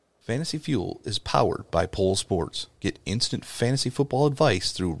Fantasy Fuel is powered by Pole Sports. Get instant fantasy football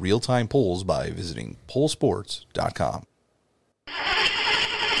advice through real-time polls by visiting polesports.com. I'm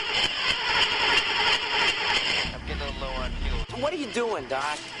getting a little low on fuel. What are you doing,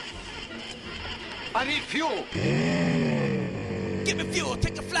 Doc? I need fuel. Give me fuel,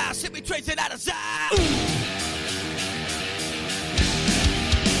 take a fly, ship me trace it out of sight.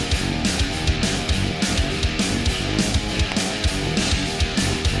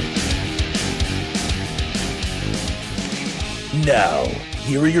 Now,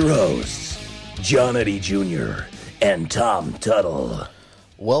 here are your hosts, John Eddie Jr. and Tom Tuttle.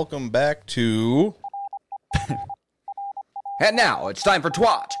 Welcome back to... And now, it's time for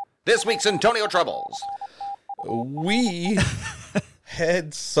Twat, this week's Antonio Troubles. We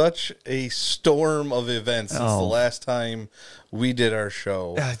had such a storm of events since the last time we did our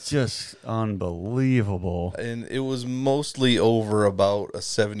show. That's just unbelievable. And it was mostly over about a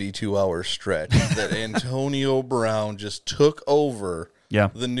 72-hour stretch that Antonio Brown just took over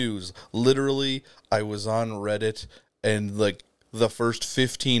the news. Literally, I was on Reddit, and like the first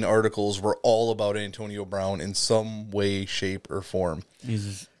 15 articles were all about Antonio Brown in some way, shape, or form.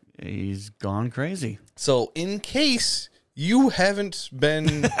 He's gone crazy. So in case you haven't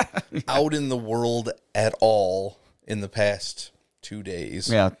been out in the world at all in the past 2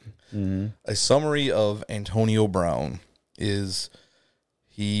 days, a summary of Antonio Brown is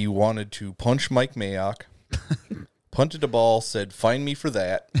he wanted to punch Mike Mayock, punted a ball, said, "Find me for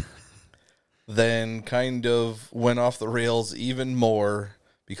that," then kind of went off the rails even more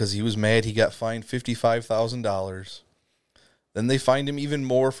because he was mad he got fined $55,000. Then they fined him even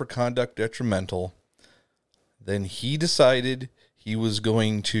more for conduct detrimental. Then he decided he was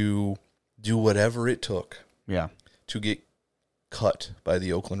going to do whatever it took to get cut by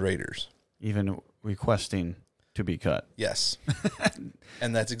the Oakland Raiders. Even requesting to be cut. Yes.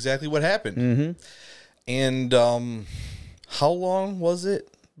 And that's exactly what happened. Mm-hmm. And how long was it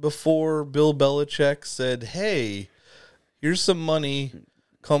before Bill Belichick said, "Hey, here's some money.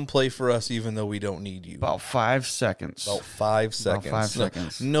 Come play for us even though we don't need you"? About 5 seconds. About 5 seconds. About 5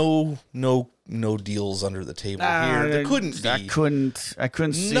 seconds. No deals under the table here. There couldn't be. I couldn't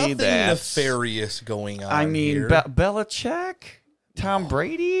see nothing that. nefarious going on. I mean, here. Belichick, Tom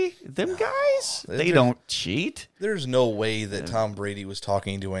Brady, them guys, they don't cheat. There's no way that Tom Brady was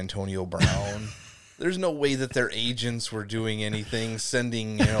talking to Antonio Brown. There's no way that their agents were doing anything,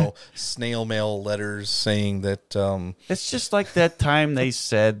 sending, snail mail letters saying that... It's just like that time they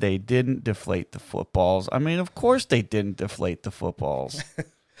said they didn't deflate the footballs. I mean, of course they didn't deflate the footballs.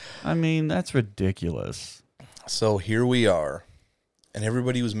 I mean, that's ridiculous. So here we are, and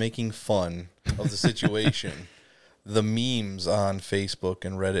everybody was making fun of the situation. The memes on Facebook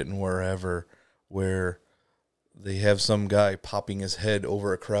and Reddit and wherever, where they have some guy popping his head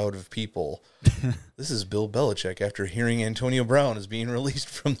over a crowd of people. This is Bill Belichick after hearing Antonio Brown is being released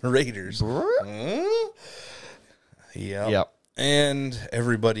from the Raiders. Yep. And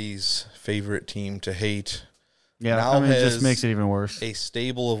everybody's favorite team to hate. Yeah, now it just makes it even worse. A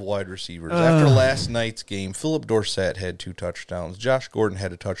stable of wide receivers. After last night's game, Philip Dorsett had 2 touchdowns. Josh Gordon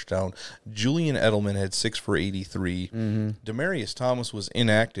had a touchdown. Julian Edelman had 6 for 83. Demaryius Thomas was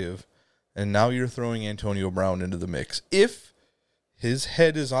inactive. And now you're throwing Antonio Brown into the mix. If his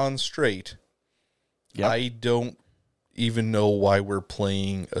head is on straight, I don't even know why we're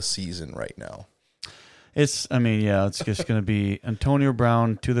playing a season right now. It's just going to be Antonio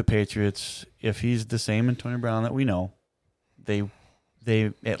Brown to the Patriots. If he's the same Antonio Brown that we know, they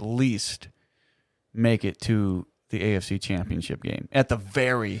at least make it to the AFC Championship game at the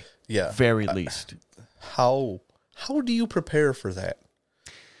very least. How do you prepare for that?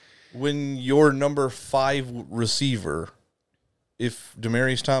 When your number 5 receiver, if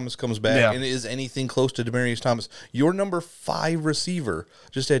Demaryius Thomas comes back and is anything close to Demaryius Thomas, your number 5 receiver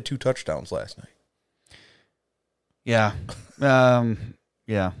just had 2 touchdowns last night. Yeah.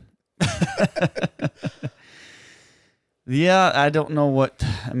 Yeah, I don't know what...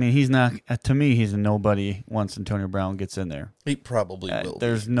 I mean, he's not... To me, he's a nobody once Antonio Brown gets in there. He probably will.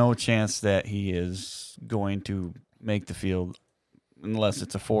 There's no chance that he is going to make the field unless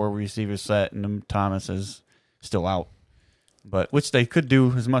it's a 4-receiver set and Thomas is still out. But which they could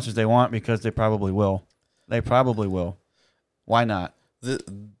do as much as they want because they probably will. Why not?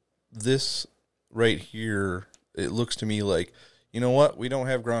 This right here, it looks to me like, you know what? We don't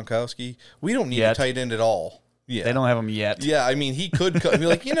have Gronkowski. We don't need a tight end at all. Yeah. They don't have him yet. Yeah, I mean, he could be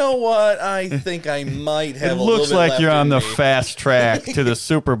like, you know what? I think I might have a little bit looks like left you're on in the me. fast track to the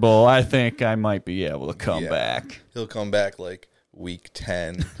Super Bowl. I think I might be able to come back. He'll come back like week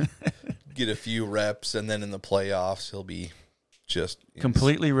 10, get a few reps, and then in the playoffs, he'll be just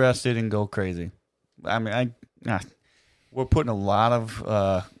completely rested and go crazy. I mean, we're putting a lot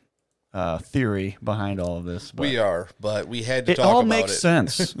of theory behind all of this. But we are, but we had to talk about it. It all makes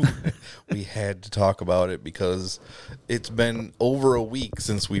sense. We had to talk about it because it's been over a week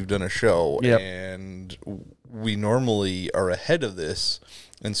since we've done a show, and we normally are ahead of this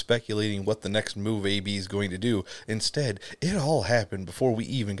and speculating what the next move AB is going to do. Instead, it all happened before we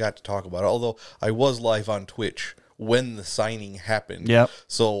even got to talk about it, although I was live on Twitch when the signing happened. Yep.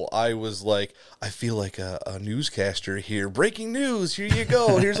 So I was like, I feel like a newscaster here. Breaking news, here you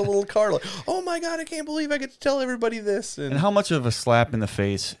go. Here's a little card. Like, oh my God, I can't believe I get to tell everybody this. And how much of a slap in the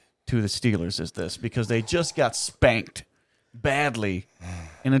face to the Steelers is this? Because they just got spanked badly.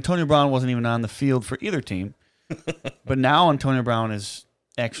 And Antonio Brown wasn't even on the field for either team. But now Antonio Brown is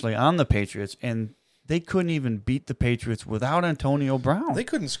actually on the Patriots, and they couldn't even beat the Patriots without Antonio Brown. They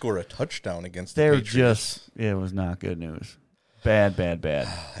couldn't score a touchdown against the Patriots. It was not good news. Bad.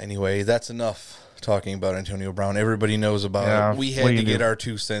 Anyway, that's enough talking about Antonio Brown. Everybody knows about it. We had to get our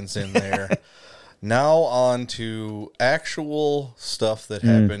 2 cents in there. Now on to actual stuff that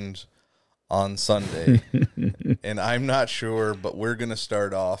happened on Sunday. And I'm not sure, but we're going to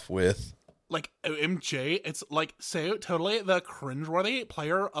start off with... Like, OMG, it's, like, so totally the cringeworthy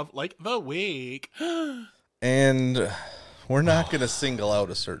player of, like, the week. And we're not going to single out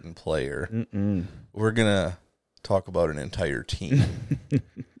a certain player. We're going to talk about an entire team.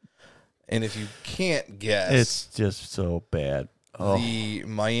 And if you can't guess... It's just so bad. The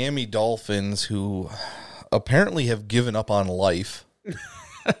Miami Dolphins, who apparently have given up on life.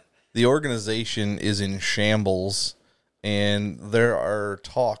 The organization is in shambles. And there are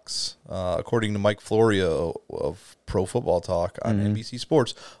talks, according to Mike Florio of Pro Football Talk on NBC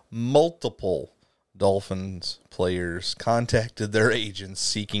Sports, multiple Dolphins players contacted their agents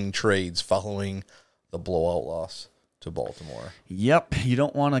seeking trades following the blowout loss to Baltimore. Yep, you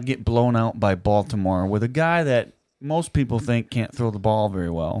don't want to get blown out by Baltimore with a guy that most people think can't throw the ball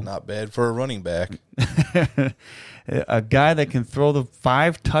very well. Not bad for a running back. A guy that can throw the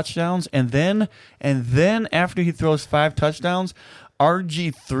 5 touchdowns, and then after he throws 5 touchdowns,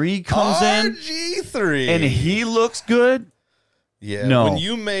 RG3 comes in. RG3. And he looks good. Yeah, no. When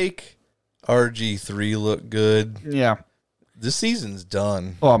you make RG3 look good, yeah, the season's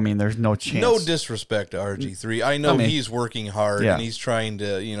done. Well, I mean, there's no chance. No disrespect to RG3. I know he's working hard and he's trying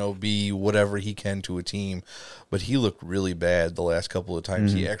to, be whatever he can to a team, but he looked really bad the last couple of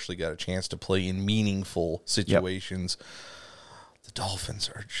times he actually got a chance to play in meaningful situations. Yep. The Dolphins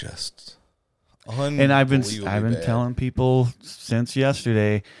are just unbelievably And I've been telling people since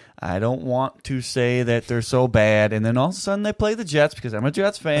yesterday, I don't want to say that they're so bad, and then all of a sudden they play the Jets because I'm a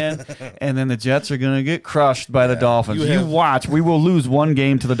Jets fan, and then the Jets are going to get crushed by the Dolphins. You watch. We will lose one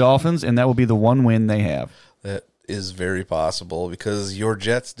game to the Dolphins, and that will be the one win they have. That is very possible because your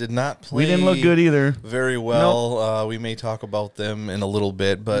Jets did not play. We didn't look good either. Very well. Nope. We may talk about them in a little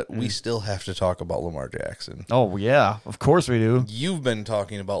bit, but we still have to talk about Lamar Jackson. Oh, yeah. Of course we do. You've been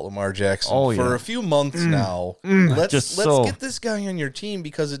talking about Lamar Jackson for a few months now. Let's get this guy on your team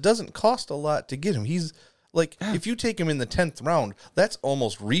because it doesn't cost a lot to get him. He's like, if you take him in the 10th round, that's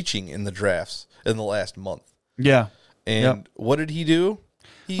almost reaching in the drafts in the last month. Yeah. And what did he do?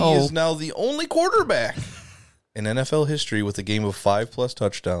 He is now the only quarterback in NFL history with a game of 5+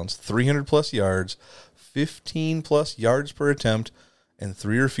 touchdowns, 300+ yards, 15+ yards per attempt, and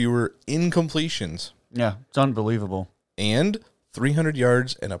 3 or fewer incompletions. Yeah, it's unbelievable. And 300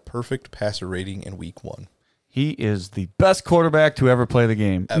 yards and a perfect passer rating in week 1. He is the best quarterback to ever play the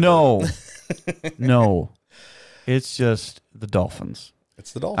game. Ever. No. It's just the Dolphins.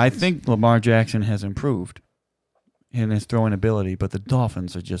 It's the Dolphins. I think Lamar Jackson has improved in his throwing ability, but the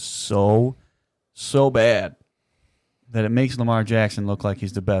Dolphins are just so bad that it makes Lamar Jackson look like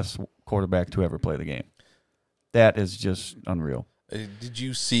he's the best quarterback to ever play the game. That is just unreal. Did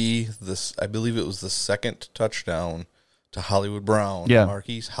you see this? I believe it was the second touchdown to Hollywood Brown. Yeah.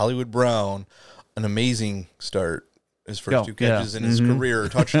 Marquise Hollywood Brown, an amazing start. His first 2 catches in his career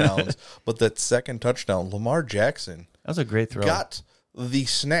touchdowns. But that second touchdown, Lamar Jackson. That was a great throw. Got the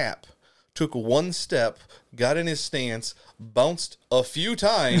snap, took 1 step, got in his stance, bounced a few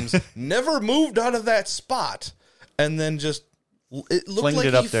times, never moved out of that spot, and then just it looked Flinged like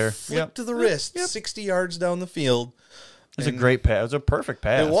it up he there. flicked to the wrist, 60 yards down the field. It was a great pass. It was a perfect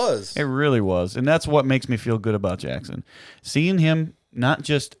pass. It was. It really was. And that's what makes me feel good about Jackson. Seeing him not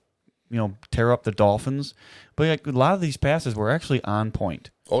just, tear up the Dolphins, but like a lot of these passes were actually on point.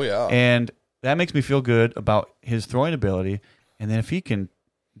 Oh, yeah. And that makes me feel good about his throwing ability. And then if he can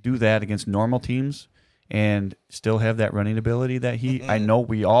do that against normal teams and still have that running ability that I know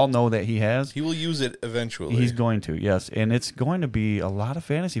we all know that he has. He will use it eventually. He's going to, yes. And it's going to be a lot of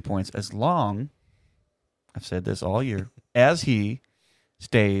fantasy points as long, I've said this all year, as he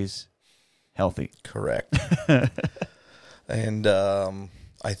stays healthy. Correct. And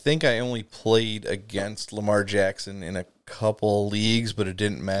I think I only played against Lamar Jackson in a couple leagues, but it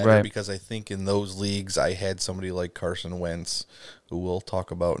didn't matter because I think in those leagues I had somebody like Carson Wentz, who we'll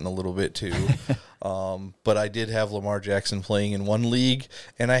talk about in a little bit too. But I did have Lamar Jackson playing in one league,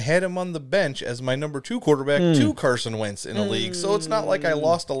 and I had him on the bench as my number 2 quarterback to Carson Wentz in a league. So it's not like I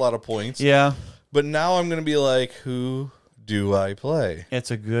lost a lot of points. Yeah. But now I'm going to be like, who do I play?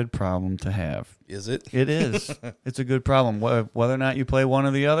 It's a good problem to have. Is it? It is. It's a good problem. Whether or not you play one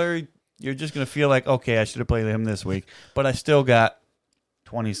or the other, you're just going to feel like, okay, I should have played him this week, but I still got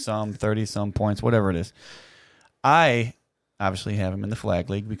 20-some, 30-some points, whatever it is. I obviously have him in the flag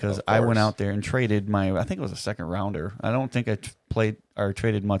league because I went out there and traded I think it was a second rounder. I don't think I played or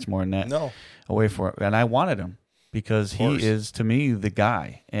traded much more than that away for it. And I wanted him because he is, to me, the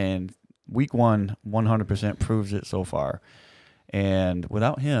guy. And week 1, 100% proves it so far. And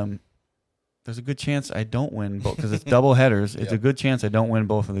without him, there's a good chance I don't win both because it's double headers. It's a good chance I don't win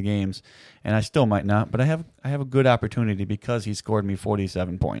both of the games, and I still might not. But I have a good opportunity because he scored me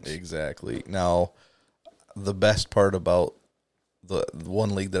 47 points. Exactly. Now, the best part about the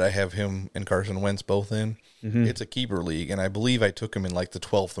one league that I have him and Carson Wentz both in, it's a keeper league, and I believe I took him in like the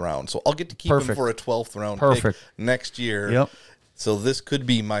 12th round. So I'll get to keep him for a 12th round pick next year. Yep. So this could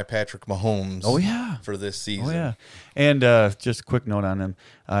be my Patrick Mahomes. for this season. Oh yeah. And just a quick note on him.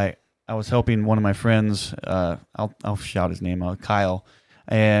 I was helping one of my friends, I'll shout his name out, Kyle,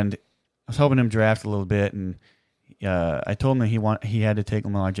 and I was helping him draft a little bit, and I told him that he had to take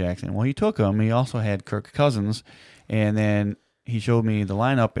Lamar Jackson. Well, he took him. He also had Kirk Cousins, and then he showed me the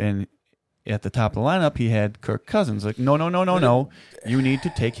lineup, and at the top of the lineup, he had Kirk Cousins. Like, no. You need to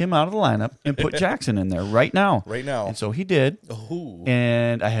take him out of the lineup and put Jackson in there right now. Right now. And so he did. Oh.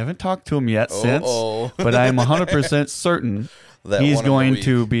 And I haven't talked to him yet since, but I'm 100% certain he's going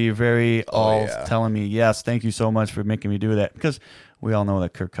to be very telling me, yes, thank you so much for making me do that. Because we all know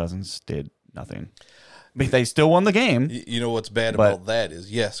that Kirk Cousins did nothing. But they still won the game. You know what's bad about that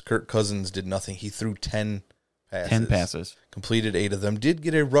is, yes, Kirk Cousins did nothing. He threw 10 passes. 10 passes. Completed 8 of them. Did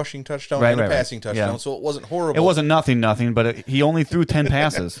get a rushing touchdown and a passing touchdown, so it wasn't horrible. It wasn't nothing, but he only threw 10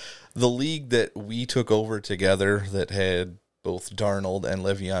 passes. The league that we took over together that had both Darnold and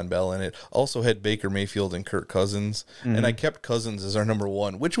Le'Veon Bell in it also had Baker Mayfield and Kirk Cousins, and I kept Cousins as our number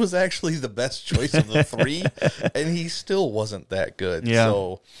 1, which was actually the best choice of the 3, and he still wasn't that good. Yeah.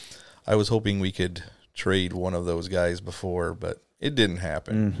 So I was hoping we could trade one of those guys before, but it didn't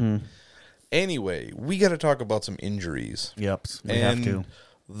happen. Anyway, we got to talk about some injuries. Yep, we have to.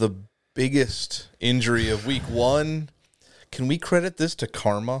 The biggest injury of week 1, can we credit this to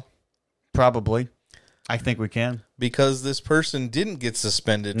karma? Probably. I think we can. Because this person didn't get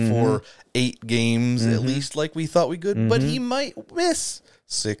suspended for 8 games, at least like we thought we could, but he might miss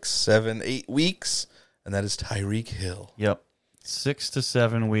 6, 7, 8 weeks, and that is Tyreek Hill. Yep. 6 to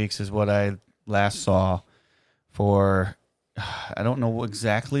 7 weeks is what I last saw for... I don't know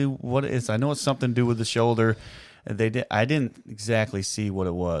exactly what it is. I know it's something to do with the shoulder. I didn't exactly see what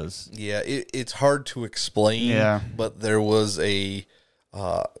it was. Yeah, it's hard to explain, but there was a...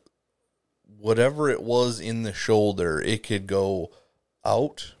 whatever it was in the shoulder, it could go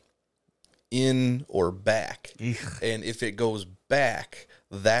out, in, or back. And if it goes back,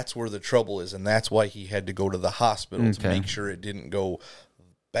 that's where the trouble is, and that's why he had to go to the hospital to make sure it didn't go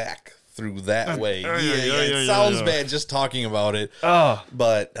back through that way. It sounds bad just talking about it.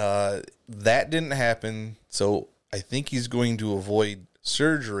 But that didn't happen, so I think he's going to avoid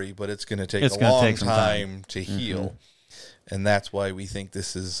surgery, but it's going to take a long time to heal. And that's why we think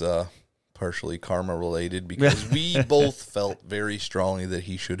this is partially karma related, because we both felt very strongly that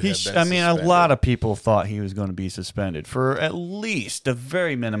he should have been suspended. A lot of people thought he was going to be suspended for at least a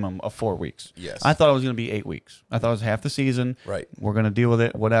very minimum of 4 weeks. Yes. I thought it was going to be 8 weeks. I thought it was half the season. Right. We're going to deal with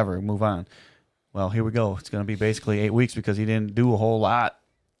it, whatever, move on. Well, here we go. It's going to be basically 8 weeks because he didn't do a whole lot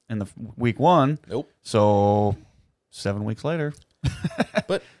in the week 1. Nope. So 7 weeks later.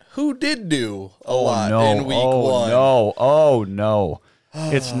 But who did do a lot in week 1? Oh, no.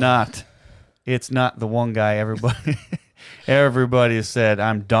 It's not. It's not the one guy everybody said,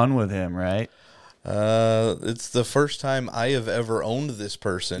 I'm done with him, right? It's the first time I have ever owned this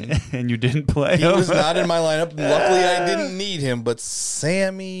person. And you didn't play him? He was not in my lineup. Luckily, I didn't need him, but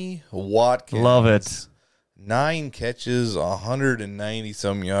Sammy Watkins. Love it. 9 catches,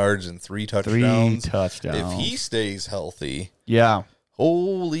 190-some yards, and 3 touchdowns. 3 touchdowns. If he stays healthy, yeah,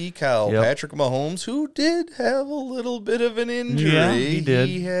 Holy cow. Yep. Patrick Mahomes, who did have a little bit of an injury. Yeah, he did.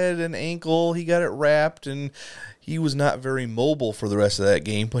 He had an ankle. He got it wrapped, and he was not very mobile for the rest of that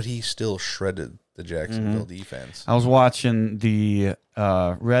game, but he still shredded the Jacksonville defense. I was watching the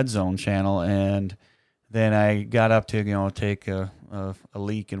Red Zone channel, and then I got up to take a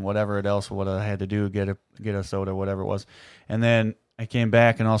leak and whatever else what I had to do, get a soda, whatever it was, and then I came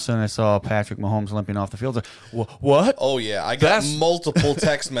back, and all of a sudden I saw Patrick Mahomes limping off the field. I was like, what? Oh, yeah. I got multiple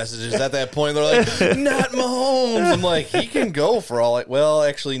text messages at that point. They're like, not Mahomes. I'm like, he can go for all. Well,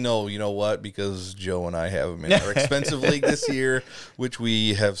 actually, no. You know what? Because Joe and I have him in our expensive league this year, which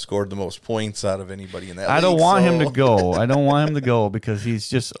we have scored the most points out of anybody in that league. I don't want him to go. I don't want him to go because he's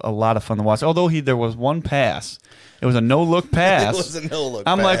just a lot of fun to watch. Although there was one pass. It was a no-look pass. It was a no-look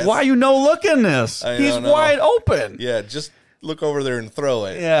I'm pass. like, why are you no-looking this? He's wide open. Yeah, just look over there and throw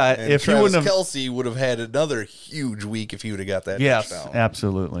it. Yeah, and if he Travis wouldn't have, Kelce would have had another huge week if he would have got that touchdown. Yes,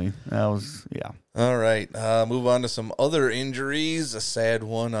 absolutely. That was, yeah. All right, move on to some other injuries. A sad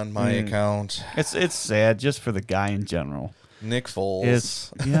one on my account. It's sad just for the guy in general. Nick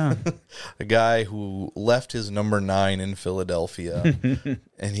Foles. Yeah. A guy who left his number 9 in Philadelphia,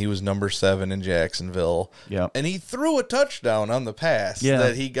 and he was number 7 in Jacksonville. Yep. And he threw a touchdown on the pass Yeah.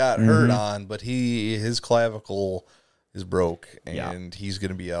 that he got hurt on, but his clavicle is broke, and Yeah. he's going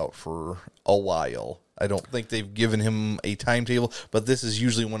to be out for a while. I don't think they've given him a timetable, but this is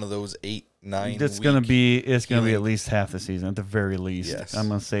usually one of those 8-9 It's going to be at least half the season at the very least. Yes. I'm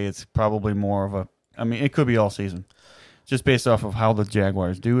going to say it's probably more of it could be all season. Just based off of how the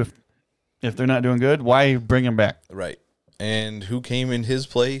Jaguars do. If they're not doing good, why bring him back? Right. And who came in his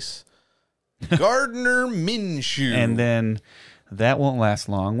place? Gardner Minshew. And then that won't last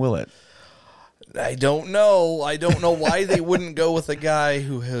long, will it? I don't know. I don't know why they wouldn't go with a guy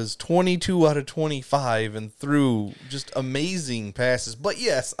who has 22 out of 25 and threw just amazing passes. But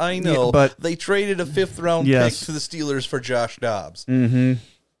yes, I know. Yeah, but they traded a 5th-round Yes. pick to the Steelers for Josh Dobbs. Mm-hmm.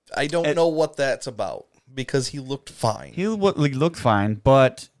 I don't know what that's about because he looked fine. He looked fine,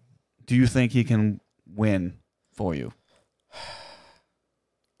 but do you think he can win for you?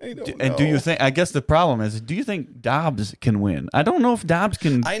 I don't know. And do you think? I guess the problem is, do you think Dobbs can win? I don't know if Dobbs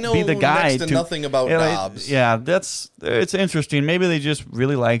can. I know be the guy next to nothing about Dobbs. Yeah, it's interesting. Maybe they just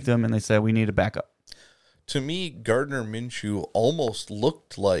really liked him and they said we need a backup. To me, Gardner Minshew almost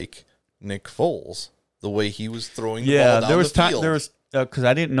looked like Nick Foles the way he was throwing the ball down there was the field. There was because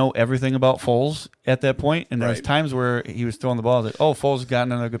I didn't know everything about Foles at that point, and there was Right. times where he was throwing the ball. I was like, oh, Foles got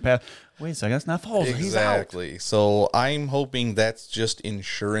another good pass. Wait a second, that's not Foles. He's out. Exactly. So I'm hoping that's just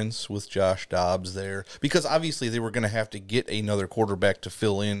insurance with Josh Dobbs there, because obviously they were going to have to get another quarterback to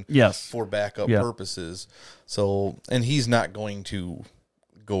fill in Yes. for backup Yep. purposes. So, and he's not going to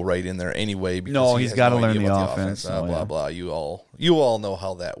go right in there anyway. Because No, he he's has gotta no learn idea the what offense, so, blah yeah. blah. You all know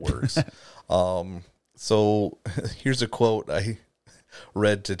how that works. So here's a quote I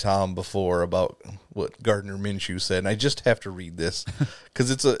read to Tom before about what Gardner Minshew said, and I just have to read this because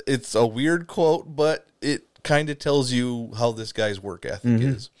it's a weird quote, but it kind of tells you how this guy's work ethic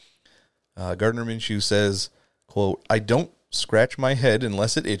is. Gardner Minshew says, quote, "I don't scratch my head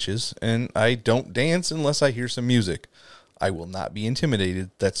unless it itches, and I don't dance unless I hear some music. I will not be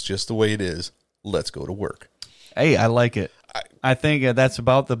intimidated. That's just the way it is. Let's go to work." Hey, I like it. I think that's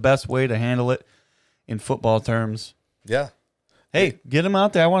about the best way to handle it in football terms. Yeah. Hey, get him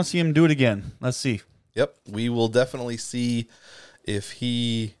out there. I want to see him do it again. Let's see. Yep. We will definitely see if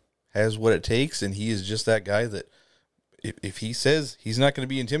he has what it takes, and he is just that guy that if he says he's not going to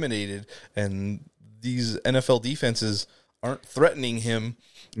be intimidated and these NFL defenses aren't threatening him.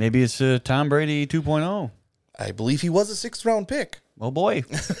 Maybe it's Tom Brady 2.0. I believe he was a 6th-round pick. Oh, boy.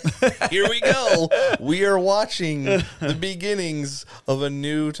 Here we go. We are watching the beginnings of a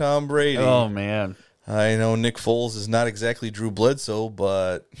new Tom Brady. Oh, man. I know Nick Foles is not exactly Drew Bledsoe,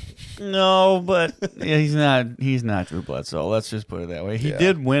 but No, but yeah, he's not Drew Bledsoe. Let's just put it that way. He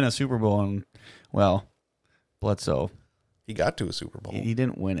did win a Super Bowl, and, well, Bledsoe. he got to a Super Bowl. He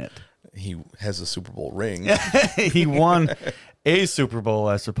didn't win it. He has a Super Bowl ring. He won a Super Bowl,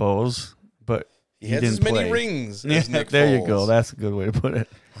 I suppose, but He has didn't as many play. rings as Nick There Foles. you go. That's a good way to put it.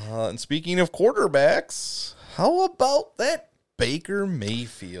 And speaking of quarterbacks, how about that Baker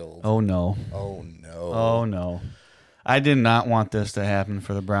Mayfield? Oh, no. Oh, no. Oh, no. I did not want this to happen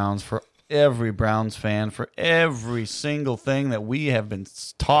for the Browns, for every Browns fan, for every single thing that we have been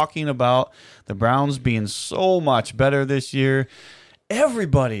talking about. The Browns being so much better this year.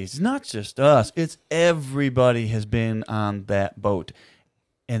 Everybody, it's not just us. It's everybody has been on that boat.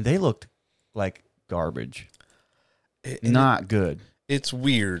 And they looked like garbage. Not good. It's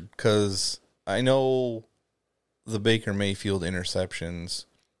weird because I know the Baker Mayfield interceptions,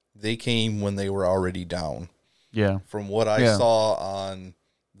 they came when they were already down. Yeah. From what I saw on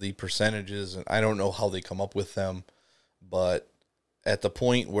the percentages, and I don't know how they come up with them, but at the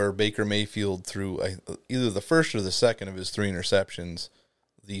point where Baker Mayfield threw either the first or the second of his 3 interceptions,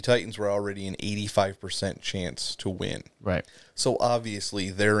 the Titans were already an 85% chance to win. Right. So obviously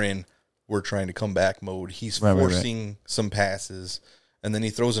they're in we're trying to come back mode. He's forcing some passes, and then he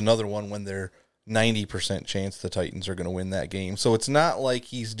throws another one when they're 90% chance the Titans are going to win that game. So it's not like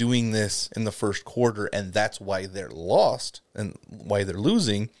he's doing this in the first quarter, and that's why they're lost and why they're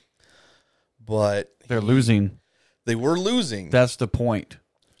losing. But they're losing. They were losing. That's the point.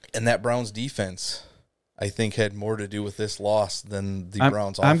 And that Browns defense, I think, had more to do with this loss than the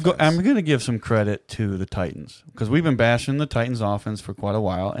Browns offense. I'm going to give some credit to the Titans because we've been bashing the Titans offense for quite a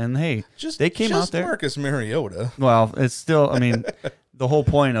while. And, hey, they came out there. Marcus Mariota. Well, it's still, I mean, the whole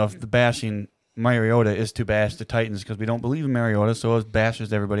point of the bashing Mariota is to bash the Titans because we don't believe in Mariota, so it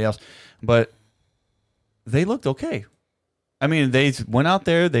bashes everybody else. But they looked okay. I mean, they went out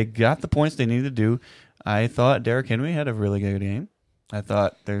there, they got the points they needed to do. I thought Derrick Henry had a really good game. I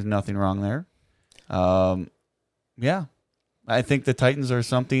thought there's nothing wrong there. Yeah, I think the Titans are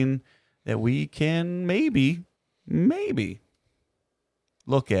something that we can maybe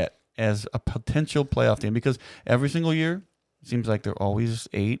look at as a potential playoff team because every single year it seems like they're always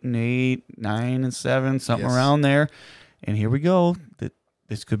 8-8, 9-7, something around there. And here we go.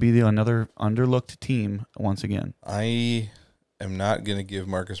 This could be another underlooked team once again. I am not going to give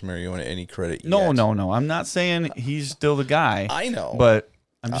Marcus Mariota any credit yet. No. I'm not saying he's still the guy. I know. But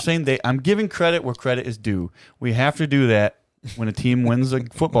I'm just saying I'm giving credit where credit is due. We have to do that when a team wins a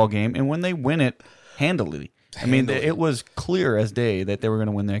football game and when they win it handily. I mean, it was clear as day that they were going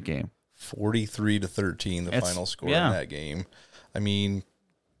to win that game. 43-13, the final score in that game. I mean,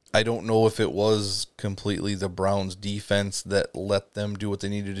 I don't know if it was completely the Browns' defense that let them do what they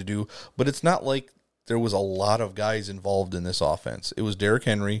needed to do, but it's not like there was a lot of guys involved in this offense. It was Derrick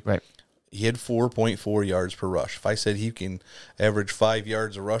Henry. Right. He had 4.4 yards per rush. If I said he can average 5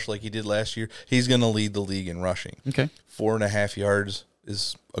 yards a rush like he did last year, he's going to lead the league in rushing. Okay. 4.5 yards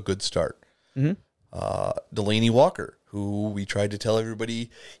is a good start. Mm-hmm. Delaney Walker, who we tried to tell everybody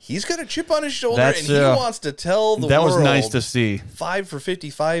he's got a chip on his shoulder and he wants to tell the world. That was nice to see. 5 for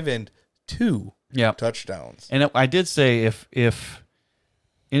 55 and 2 touchdowns. And I did say if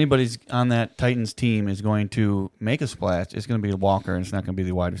anybody's on that Titans team is going to make a splash, it's going to be Walker and it's not going to be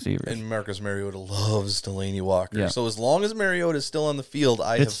the wide receivers. And Marcus Mariota loves Delaney Walker. Yeah. So as long as Mariota is still on the field,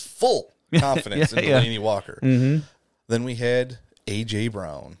 I have full confidence in Delaney Walker. Mm-hmm. Then we had A.J.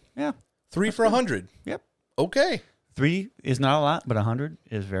 Brown. Yeah. 3 for 100. Yep. Okay. 3 is not a lot, but 100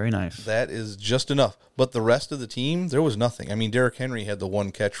 is very nice. That is just enough. But the rest of the team, there was nothing. I mean, Derrick Henry had the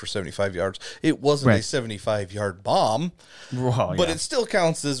one catch for 75 yards. It wasn't a 75-yard bomb, but it still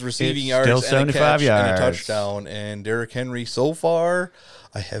counts as receiving yards and a catch and a touchdown. And Derrick Henry, so far,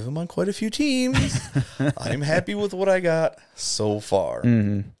 I have him on quite a few teams. I'm happy with what I got so far.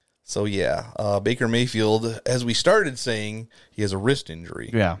 Mm-hmm. So, yeah, Baker Mayfield, as we started saying, he has a wrist injury.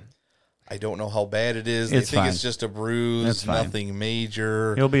 Yeah. I don't know how bad it is. They think it's just a bruise, nothing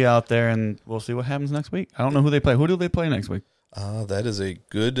major. He'll be out there, and we'll see what happens next week. I don't know who they play. Who do they play next week? That is a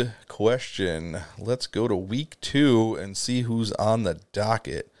good question. Let's go to week 2 and see who's on the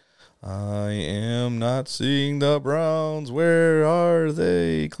docket. I am not seeing the Browns. Where are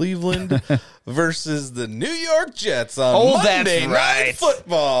they? Cleveland versus the New York Jets on Monday Night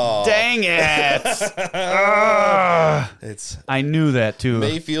Football. Dang it. I knew that, too.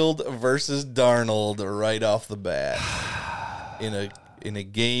 Mayfield versus Darnold right off the bat. In a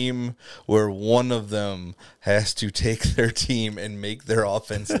game where one of them has to take their team and make their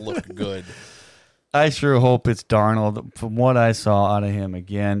offense look good. I sure hope it's Darnold. From what I saw out of him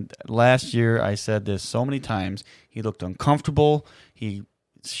again, last year I said this so many times. He looked uncomfortable. He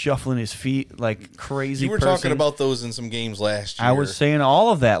shuffling his feet like crazy. You were talking about those in some games last year. I was saying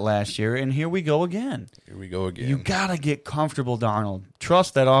all of that last year, and here we go again. You gotta get comfortable, Darnold.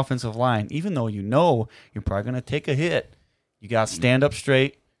 Trust that offensive line, even though you know you're probably gonna take a hit. You gotta stand up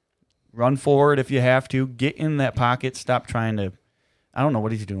straight, run forward if you have to, get in that pocket, stop trying to. I don't know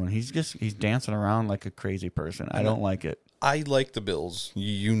what he's doing. He's dancing around like a crazy person. I don't like it. I like the Bills.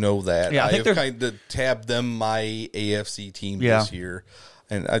 You know that. Yeah, I have kind of tabbed them my AFC team this year.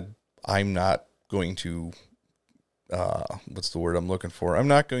 And I'm not going to, what's the word I'm looking for? I'm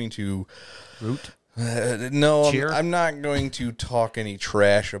not going to... Root? I'm not going to talk any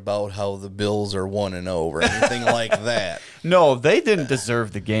trash about how the Bills are 1-0 or anything like that. No, they didn't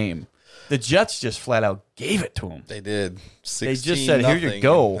deserve the game. The Jets just flat out gave it to them. They did. They just said, here you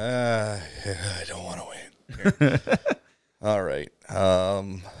go. I don't want to All right.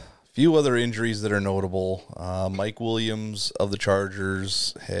 Few other injuries that are notable. Mike Williams of the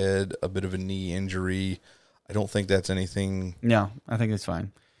Chargers had a bit of a knee injury. I don't think that's anything. No, I think it's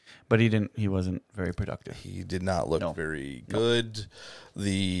fine. But he wasn't very productive. He did not look very good.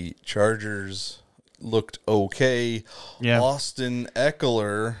 The Chargers looked okay. Yeah. Austin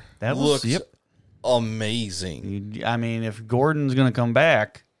Eckler looked amazing. I mean, if Gordon's going to come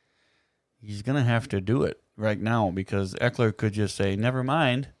back, he's going to have to do it right now because Eckler could just say, never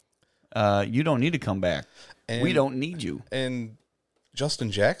mind. You don't need to come back. We don't need you. And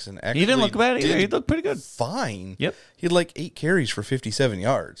Justin Jackson actually he didn't look bad either. He looked pretty good. Fine. Yep. He had like 8 carries for 57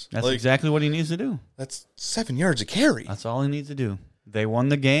 yards. That's exactly what he needs to do. That's 7 yards a carry. That's all he needs to do. They won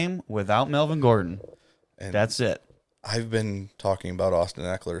the game without Melvin Gordon. And that's it. I've been talking about Austin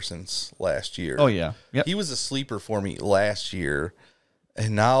Eckler since last year. Oh, yeah. Yep. He was a sleeper for me last year,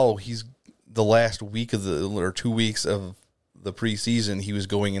 and now he's the last week of or 2 weeks of the preseason, he was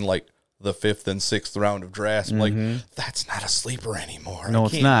going in like the 5th and 6th round of drafts. I'm like, that's not a sleeper anymore. No, I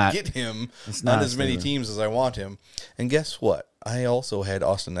it's can't not. get him on as many teams as I want him. And guess what? I also had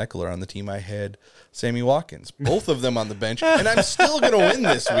Austin Eckler on the team. I had Sammy Watkins, both of them on the bench, and I'm still going to win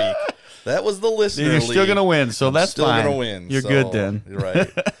this week. That was the listener league. You're still going to win, so that's still fine. Still going to win. You're good then.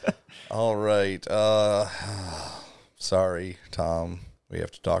 Right. All right. Sorry, Tom. We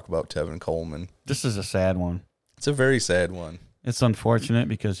have to talk about Tevin Coleman. This is a sad one. It's a very sad one. It's unfortunate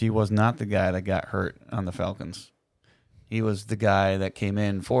because he was not the guy that got hurt on the Falcons. He was the guy that came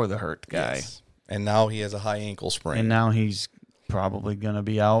in for the hurt guy. Yes. And now he has a high ankle sprain. And now he's probably going to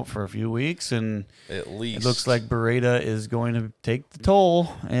be out for a few weeks. And at least it looks like Beretta is going to take the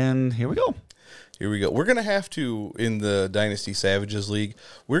toll. And here we go. Here we go. We're going to have to, in the Dynasty Savages League,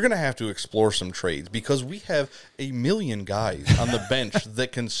 we're going to have to explore some trades because we have a million guys on the bench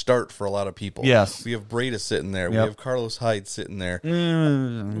that can start for a lot of people. Yes. We have Breda sitting there. Yep. We have Carlos Hyde sitting there.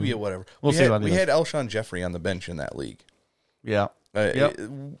 We have whatever. We'll see about we had Alshon Jeffrey on the bench in that league. Yeah.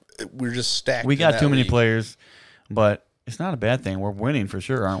 We're just stacked. We got in too many league. players, but it's not a bad thing. We're winning for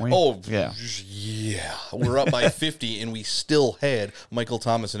sure, aren't we? Oh, yeah. Yeah. We're up by 50, and we still had Michael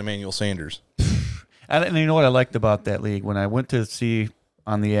Thomas and Emmanuel Sanders. And you know what I liked about that league? When I went to see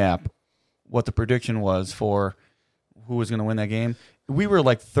on the app what the prediction was for who was going to win that game, we were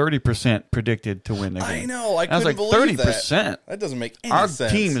like 30% predicted to win the game. I know. I was couldn't like believe 30%. That doesn't make any Our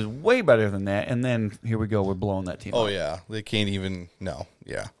sense. team is way better than that. And then here we go. We're blowing that team Oh, up. yeah. They can't even. No.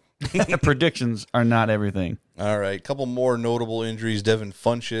 Yeah. Predictions are not everything. All right. Couple more notable injuries. Devin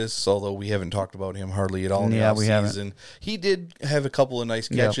Funchess, although we haven't talked about him hardly at all in the offseason. He did have a couple of nice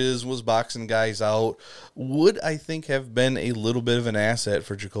catches, was boxing guys out. Would, I think, have been a little bit of an asset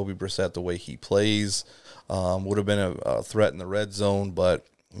for Jacoby Brissett the way he plays. Would have been a threat in the red zone, but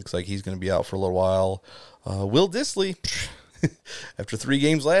looks like he's going to be out for a little while. Will Dissly, after 3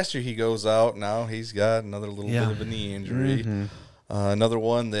 games last year, he goes out. Now he's got another little bit of a knee injury. Another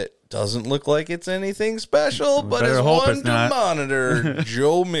one that doesn't look like it's anything special, but is one to monitor,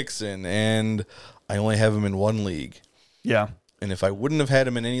 Joe Mixon. And I only have him in 1 league. Yeah. And if I wouldn't have had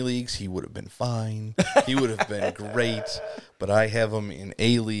him in any leagues, he would have been fine. He would have been great. But I have him in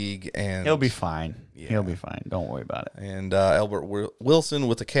a league, and He'll be fine. Yeah. He'll be fine. Don't worry about it. And Albert Wilson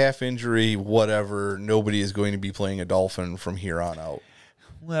with a calf injury, whatever. Nobody is going to be playing a Dolphin from here on out.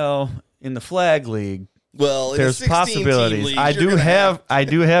 Well, in the flag league, well, there's possibilities. League, I do have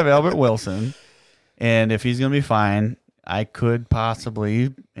Albert Wilson, and if he's going to be fine, I could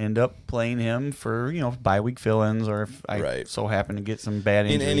possibly end up playing him for bye week fill-ins, or if I so happen to get some bad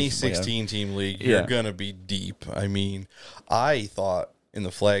injuries. In any 16-team league, you're going to be deep. I mean, I thought in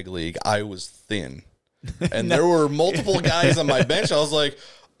the flag league I was thin, and there were multiple guys on my bench. I was like,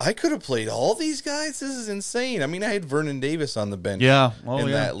 I could have played all these guys. This is insane. I mean, I had Vernon Davis on the bench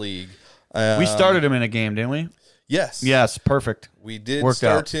that league. We started him in a game, didn't we? Yes. Yes, perfect. We did Worked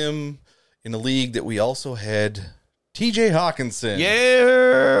start out. him in a league that we also had TJ Hawkinson.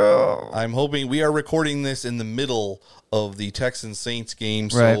 Yeah. I'm hoping we are recording this in the middle of the Texans-Saints game,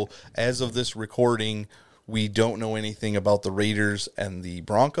 so as of this recording, we don't know anything about the Raiders and the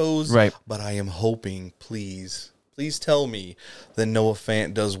Broncos. Right. But I am hoping, please tell me that Noah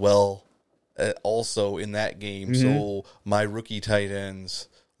Fant does well also in that game, so my rookie tight ends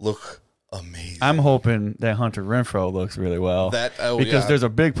look amazing. I'm hoping that Hunter Renfrow looks really well. Because there's a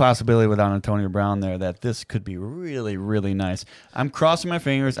big possibility without Antonio Brown there that this could be really, really nice. I'm crossing my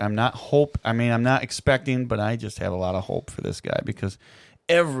fingers. I'm not expecting, but I just have a lot of hope for this guy because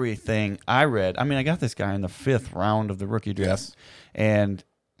everything I read, I got this guy in the 5th round of the rookie draft, and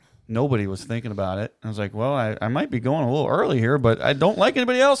nobody was thinking about it. I was like, well, I might be going a little early here, but I don't like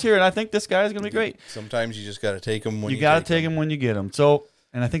anybody else here, and I think this guy's going to be great. Sometimes you just got to take them when you got to take them when you get them. So,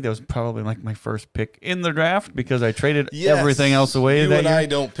 and I think that was probably like my first pick in the draft because I traded everything else away. You and I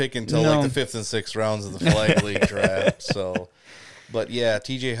don't pick until like the 5th and 6th rounds of the Flag League draft. So, but yeah,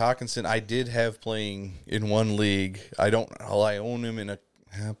 TJ Hawkinson, I did have playing in one league. I own him in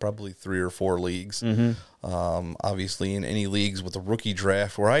probably 3 or 4 leagues. Obviously, in any leagues with a rookie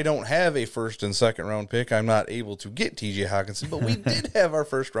draft where I don't have a 1st and 2nd round pick, I'm not able to get TJ Hawkinson, but we did have our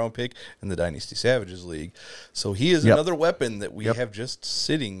 1st round pick in the Dynasty Savages League. So he is another weapon that we have just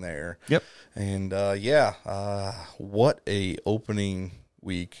sitting there. Yep. And what a opening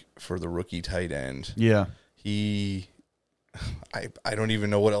week for the rookie tight end. Yeah. I don't even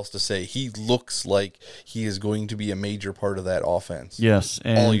know what else to say. He looks like he is going to be a major part of that offense. Yes.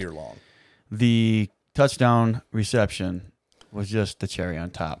 And all year long. The touchdown reception was just the cherry on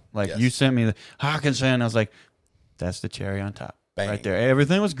top. Like you sent me the Hawkinson, I was like, that's the cherry on top. Bang. Right there.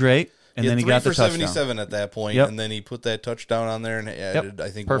 Everything was great. And then he got the touchdown. 77 at that point, and then he put that touchdown on there and added, I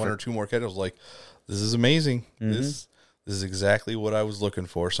think, 1 or 2 more catches. I was like, this is amazing. This is exactly what I was looking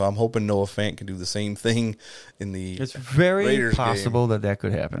for. So I'm hoping Noah Fant can do the same thing in the It's very Raiders possible game. that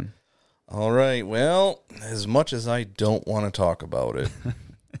could happen. All right. Well, as much as I don't want to talk about it,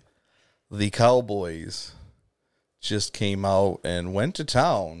 the Cowboys just came out and went to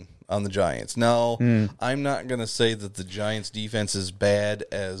town on the Giants. Now, I'm not going to say that the Giants' defense is bad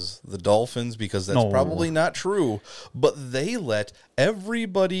as the Dolphins because that's probably not true, but they let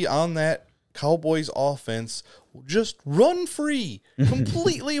everybody on that Cowboys offense just run free,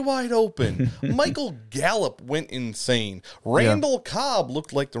 completely wide open. Michael Gallup went insane. Randall Cobb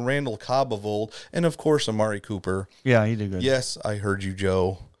looked like the Randall Cobb of old. And, of course, Amari Cooper. Yeah, he did good. Yes, I heard you,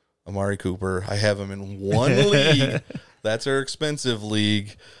 Joe. Amari Cooper. I have him in one league. That's our expensive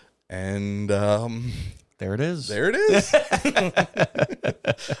league. And there it is. There it is.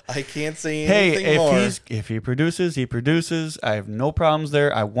 I can't say anything more. If he produces, he produces. I have no problems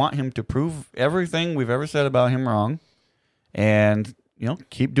there. I want him to prove everything we've ever said about him wrong. And,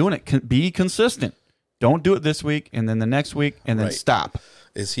 keep doing it. Be consistent. Don't do it this week and then the next week and then stop.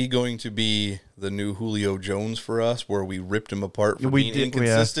 Is he going to be the new Julio Jones for us, where we ripped him apart for being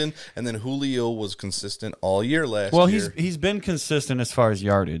inconsistent, and then Julio was consistent all year last year? Well, he's been consistent as far as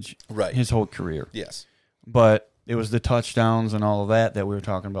yardage, right, his whole career. Yes, but it was the touchdowns and all of that we were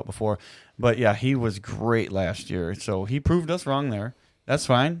talking about before. But yeah, he was great last year, so he proved us wrong there. That's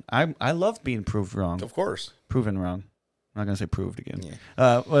fine. I love being proved wrong. Of course, proven wrong. I'm not going to say proved again.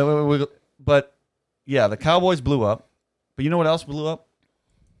 Yeah. But yeah, the Cowboys blew up. But you know what else blew up?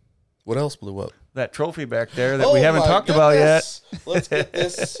 What else blew up? That trophy back there that we haven't talked about yet. Let's get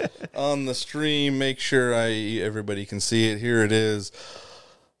this on the stream. Make sure everybody can see it. Here it is.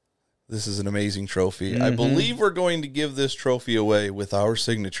 This is an amazing trophy. I believe we're going to give this trophy away with our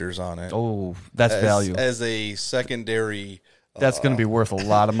signatures on it. Oh, that's value. As a secondary... That's going to be worth a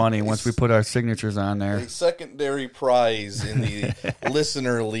lot of money once we put our signatures on there. A secondary prize in the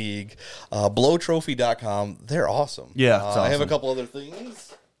Listener League. Blowtrophy.com. They're awesome. Yeah, it's awesome. I have a couple other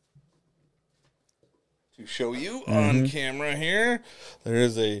things to show you on camera here. There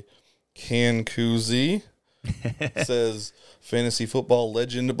is a can koozie. It says Fantasy Football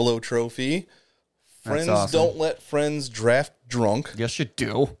Legend Blow Trophy. Friends don't let friends draft drunk. Yes, you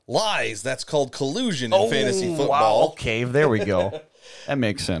do. Lies. That's called collusion in fantasy football. Wow. Okay, there we go. That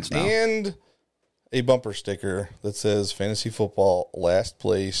makes sense now. And a bumper sticker that says Fantasy Football Last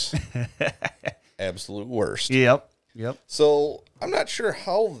Place, Absolute Worst. Yep. So I'm not sure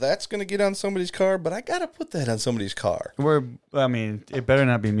how that's going to get on somebody's car, but I got to put that on somebody's car. It better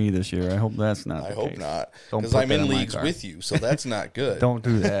not be me this year. I hope that's not. I hope not, because I'm in leagues with you, so that's not good. Don't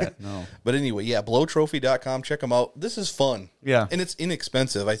do that. No. But anyway, blowtrophy.com. Check them out. This is fun. Yeah, and it's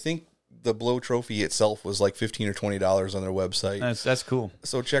inexpensive. I think the Blow Trophy itself was like $15 or $20 on their website. That's cool.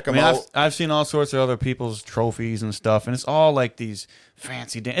 So check them out. I've seen all sorts of other people's trophies and stuff, and it's all like these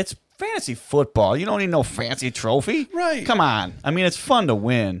fancy. It's fantasy football. You don't need no fancy trophy, right? Come on. I mean, it's fun to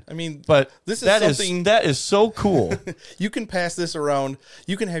win. I mean, but this is something that is so cool. You can pass this around.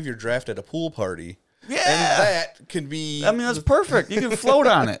 You can have your draft at a pool party. Yeah, and that could be. I mean, that's perfect. You can float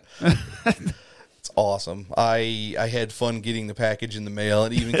on it. It's awesome. I had fun getting the package in the mail.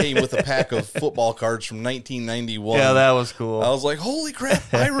 It even came with a pack of football cards from 1991. Yeah, that was cool. I was like, holy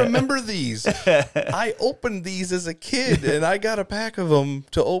crap, I remember these. I opened these as a kid, and I got a pack of them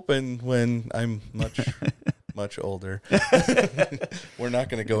to open when I'm much older. We're not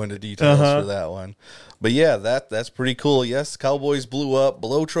going to go into details for that one. But yeah, that's pretty cool. Yes, Cowboys blew up.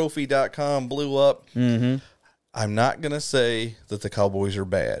 Blowtrophy.com blew up. I'm not going to say that the Cowboys are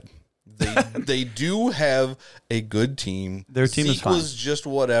bad. They do have a good team. Their team is Zeke fine. was just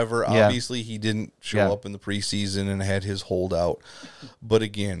whatever. Yeah. Obviously, he didn't show up in the preseason and had his holdout. But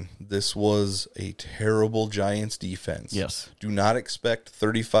again, this was a terrible Giants defense. Yes. Do not expect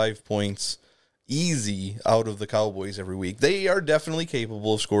 35 points easy out of the Cowboys every week. They are definitely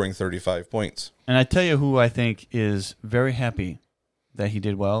capable of scoring 35 points. And I tell you who I think is very happy that he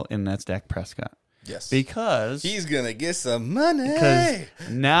did well, and that's Dak Prescott. Yes. Because he's going to get some money. Because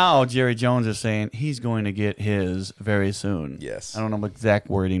now Jerry Jones is saying he's going to get his very soon. Yes. I don't know what exact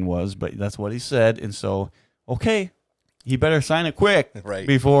wording was, but that's what he said. And so, okay, he better sign it quick Right.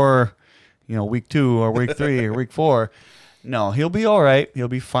 before, week 2 or week 3 or week 4. No, he'll be all right. He'll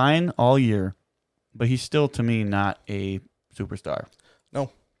be fine all year. But he's still, to me, not a superstar.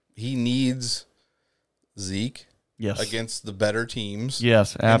 No. He needs Zeke. Yes. Against the better teams.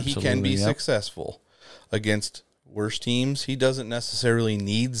 Yes, absolutely. And he can be successful. Against worse teams, he doesn't necessarily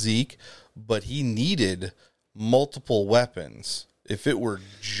need Zeke, but he needed multiple weapons. If it were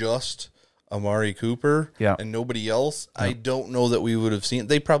just Amari Cooper and nobody else, I don't know that we would have seen.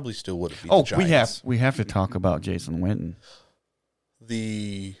 They probably still would have beat the Giants. we have to talk about Jason Witten.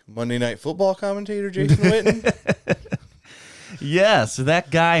 The Monday Night Football commentator, Jason Witten? Yes, that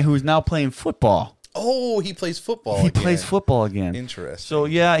guy who's now playing football. Oh, he plays football He again. plays football again. Interesting. So,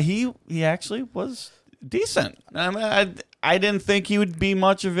 yeah, he actually was decent. I mean, I didn't think he would be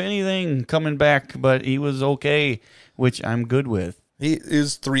much of anything coming back, but he was okay, which I'm good with. He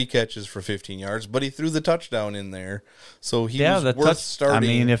is 3 catches for 15 yards, but he threw the touchdown in there. So he was worth starting.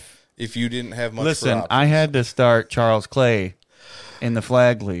 I mean, if you didn't have much listen, for options. I had to start Charles Clay in the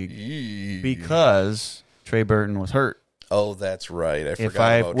flag league because Trey Burton was hurt. Oh, that's right. I forgot If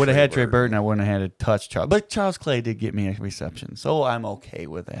I about would have had Trey Burton. Burton, I wouldn't have had to touch Charles. But Charles Clay did get me a reception, so I'm okay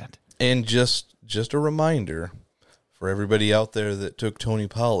with that. And just a reminder for everybody out there that took Tony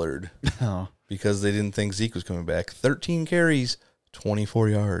Pollard because they didn't think Zeke was coming back. 13 carries, 24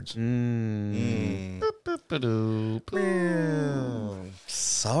 yards.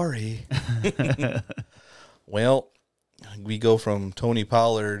 Sorry. Well, we go from Tony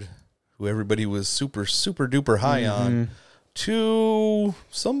Pollard, who everybody was super, super duper high on, to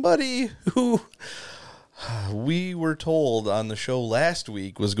somebody who we were told on the show last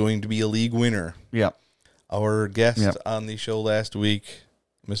week was going to be a league winner. Yeah. Our guest on the show last week,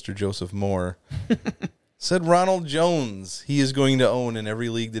 Mr. Joseph Moore, said Ronald Jones he is going to own in every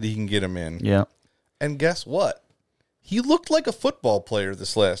league that he can get him in. Yeah. And guess what? He looked like a football player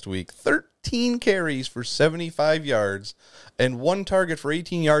this last week. 13 carries for 75 yards and 1 target for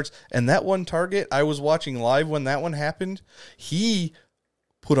 18 yards. And that 1 target, I was watching live when that one happened. He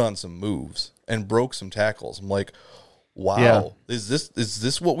put on some moves and broke some tackles. I'm like, wow, is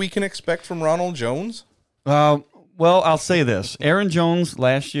this what we can expect from Ronald Jones? Well, I'll say this. Aaron Jones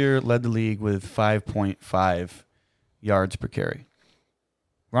last year led the league with 5.5 yards per carry.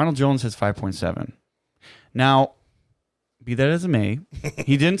 Ronald Jones has 5.7. Now, be that as it may,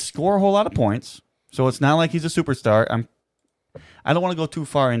 he didn't score a whole lot of points, so it's not like he's a superstar. I don't want to go too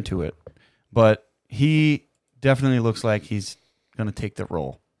far into it, but he definitely looks like he's going to take the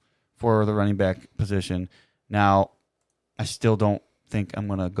role for the running back position. Now, I still don't think I'm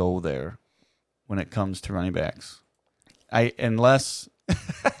going to go there when it comes to running backs. Unless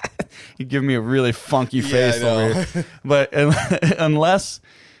you give me a really funky face over here, but unless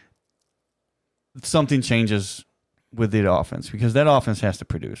something changes with the offense, because that offense has to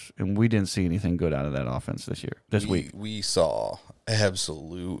produce, and we didn't see anything good out of that offense this week. We saw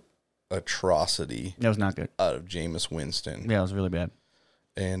absolute atrocity. That was not good out of Jameis Winston. Yeah, it was really bad.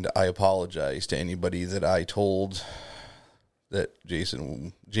 And I apologize to anybody that I told that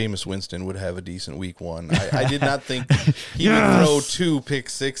Jameis Winston would have a decent week 1. I did not think he would throw 2 pick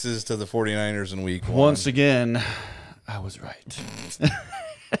sixes to the 49ers in week 1. Once again, I was right.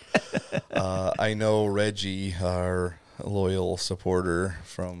 I know Reggie, our loyal supporter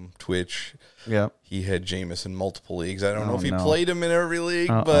from Twitch, he had Jameis in multiple leagues. I don't know if he played him in every league,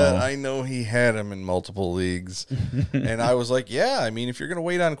 but I know he had him in multiple leagues. And I was like, yeah, I mean, if you're going to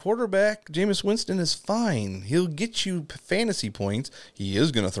wait on quarterback, Jameis Winston is fine. He'll get you fantasy points. He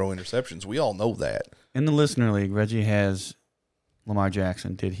is going to throw interceptions. We all know that. In the listener league, Reggie has Lamar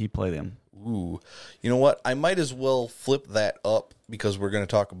Jackson. Did he play them? Ooh, you know what? I might as well flip that up because we're going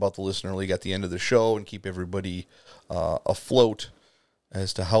to talk about the listener league at the end of the show and keep everybody afloat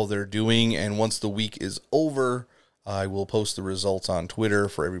as to how they're doing. And once the week is over, I will post the results on Twitter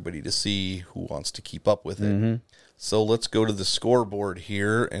for everybody to see who wants to keep up with it. Mm-hmm. So let's go to the scoreboard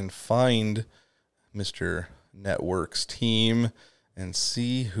here and find Mr. Network's team and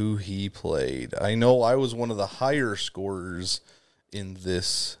see who he played. I know I was one of the higher scorers in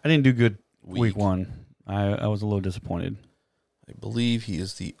this. I didn't do good week 1. I was a little disappointed. I believe he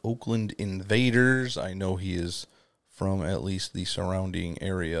is the Oakland Invaders. I know he is from at least the surrounding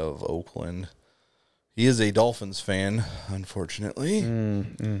area of Oakland. He is a Dolphins fan, unfortunately.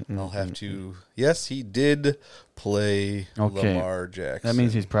 I'll have to... Yes, he did play Lamar Jackson. That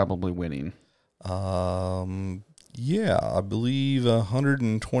means he's probably winning. Yeah, I believe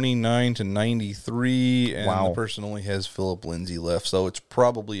 129-93, and the person only has Philip Lindsay left, so it's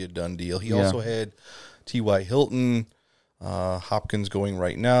probably a done deal. He also had T.Y. Hilton, Hopkins going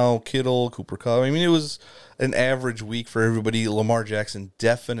right now, Kittle, Cooper Kupp. I mean, it was an average week for everybody. Lamar Jackson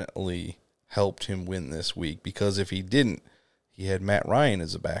definitely helped him win this week, because if he didn't, he had Matt Ryan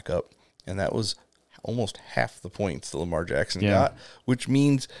as a backup, and that was almost half the points that Lamar Jackson got, which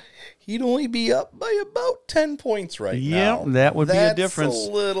means he'd only be up by about 10 points now. Yeah, that would be a difference. That's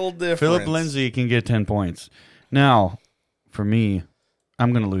a little different. Philip Lindsay can get 10 points. Now, for me,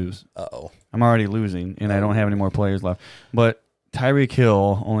 I'm going to lose. Uh-oh. I'm already losing, and I don't have any more players left. But Tyreek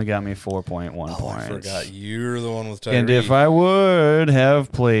Hill only got me 4.1 points. I forgot. You're the one with Tyreek. And if I would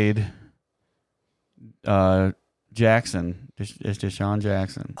have played Jackson, it's Deshaun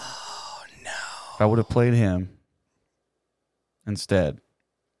Jackson. Oh, no. If I would have played him instead,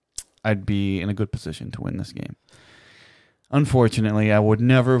 I'd be in a good position to win this game. Unfortunately, I would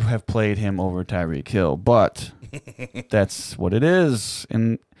never have played him over Tyreek Hill, but that's what it is.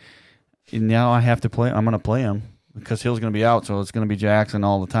 And now I have to play. I'm going to play him because Hill's going to be out, so it's going to be Jackson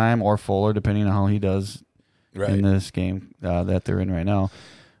all the time, or Fuller, depending on how he does in this game that they're in right now.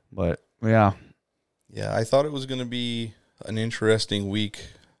 But, yeah. Yeah, I thought it was going to be an interesting week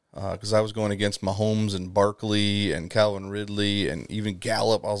because I was going against Mahomes and Barkley and Calvin Ridley and even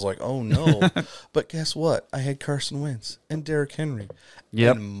Gallup. I was like, oh, no. But guess what? I had Carson Wentz and Derrick Henry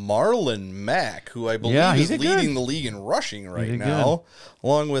and Marlon Mack, who I believe is leading the league in rushing right now,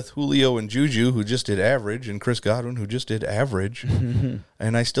 along with Julio and Juju, who just did average, and Chris Godwin, who just did average. And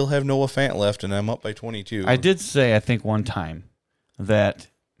I still have Noah Fant left, and I'm up by 22. I did say, I think, one time that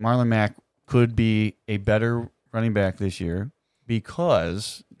Marlon Mack could be a better running back this year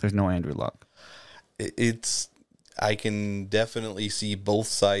because there's no Andrew Luck. I can definitely see both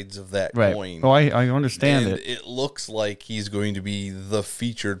sides of that coin. Oh, I understand and it. It looks like he's going to be the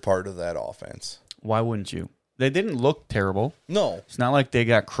featured part of that offense. Why wouldn't you? They didn't look terrible. No. It's not like they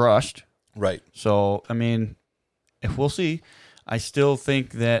got crushed. Right. So, I mean, if we'll see. I still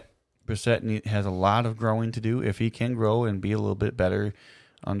think that Brissett has a lot of growing to do. If he can grow and be a little bit better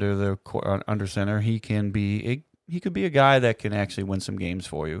under center, he could be a guy that can actually win some games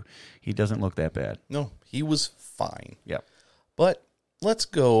for you. He doesn't look that bad. No, he was fine. Yep. But let's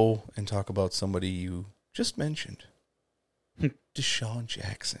go and talk about somebody you just mentioned. Deshaun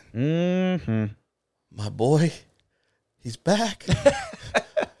Jackson. Mm-hmm. My boy, he's back.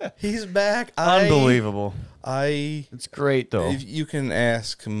 He's back. Unbelievable. It's great, though. If you can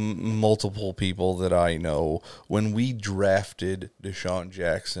ask multiple people that I know, when we drafted Deshaun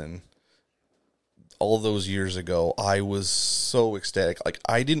Jackson all those years ago, I was so ecstatic. Like,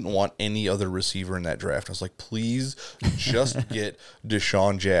 I didn't want any other receiver in that draft. I was like, please just get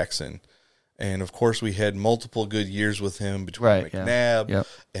Deshaun Jackson. And, of course, we had multiple good years with him between McNabb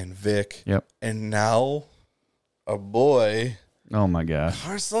and Vic. Yep. And now, a boy... Oh, my gosh.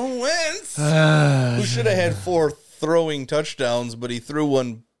 Carson Wentz, who should have had 4 throwing touchdowns, but he threw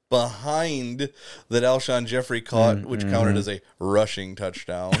one behind that Alshon Jeffrey caught, which counted as a rushing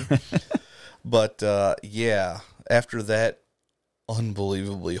touchdown. But, after that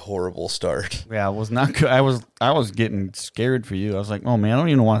unbelievably horrible start. Yeah, it was not good. I was getting scared for you. I was like, oh, man, I don't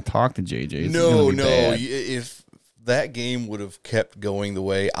even want to talk to JJ. No. If that game would have kept going the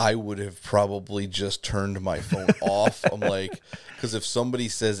way, I would have probably just turned my phone off. I'm like, because if somebody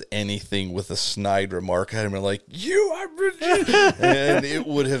says anything with a snide remark, I'd be like, you are British. And it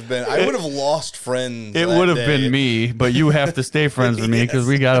would have been, I would have lost friends. It would have been me, but you have to stay friends with me because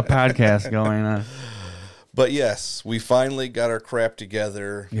we got a podcast going on. But yes, we finally got our crap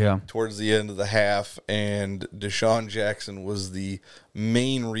together towards the end of the half, and Deshaun Jackson was the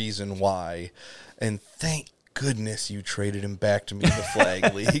main reason why. And thank goodness you traded him back to me in the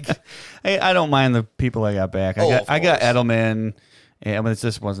flag league. Hey, I don't mind the people I got back. I got Edelman, and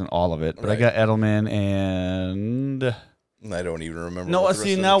this wasn't all of it, but I got Edelman and I don't even remember. No,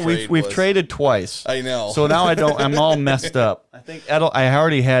 see now we've traded twice. I know. So now I'm all messed up. I think I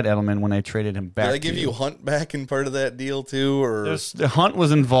already had Edelman when I traded him back. Did I give you Hunt back in part of that deal too, or the Hunt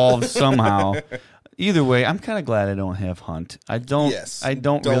was involved somehow? Either way, I'm kind of glad I don't have Hunt. I don't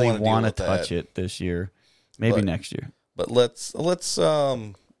really want to touch it this year. Maybe next year. But let's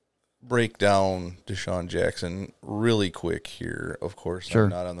break down Deshaun Jackson really quick here. Of course, Sure. I'm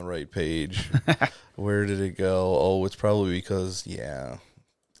not on the right page. Where did it go? Oh, it's probably because,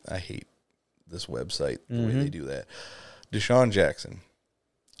 I hate this website, the way they do that. Deshaun Jackson,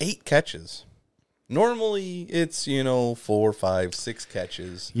 8 catches. Normally, it's, 4, 5, 6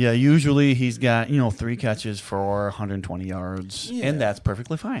 catches. Yeah, usually he's got, 3 catches for 120 yards, Yeah. and that's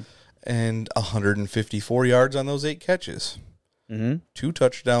perfectly fine. And 154 yards on those 8 catches. 2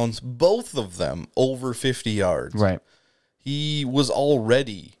 touchdowns, both of them over 50 yards. Right. He was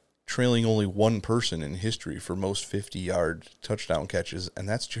already trailing only one person in history for most 50-yard touchdown catches, and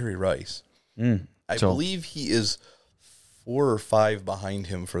that's Jerry Rice. I believe he is 4 or 5 behind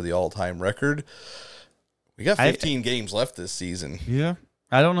him for the all-time record. We got 15 games left this season. Yeah.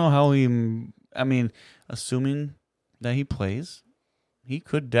 I don't know how assuming that he plays, he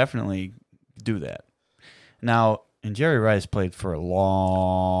could definitely do that. Now, and Jerry Rice played for a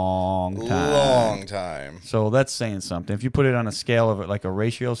long time. Long time. So that's saying something. If you put it on a scale of it, like a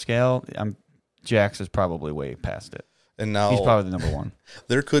ratio scale, Jax is probably way past it. And now he's probably the number one.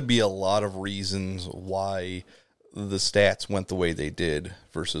 There could be a lot of reasons why the stats went the way they did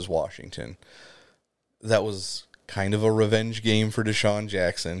versus Washington. That was kind of a revenge game for Deshaun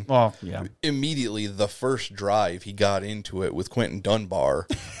Jackson. Well, yeah. Immediately, the first drive, he got into it with Quentin Dunbar,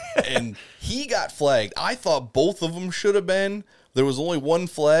 and he got flagged. I thought both of them should have been. There was only one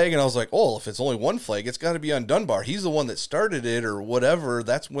flag, and I was like, oh, if it's only one flag, it's got to be on Dunbar. He's the one that started it or whatever.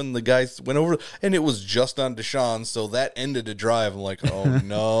 That's when the guys went over, and it was just on Deshaun, so that ended the drive. I'm like, oh,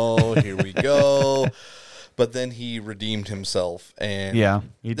 no, here we go. But then he redeemed himself, and yeah,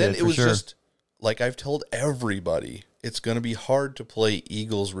 he did, then it was sure. just, like I've told everybody, it's going to be hard to play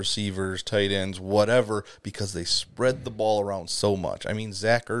Eagles receivers, tight ends, whatever, because they spread the ball around so much. I mean,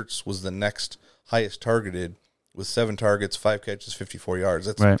 Zach Ertz was the next highest targeted with 7 targets, 5 catches, 54 yards.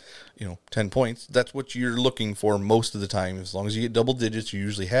 That's, right. 10 points. That's what you're looking for most of the time. As long as you get double digits, you're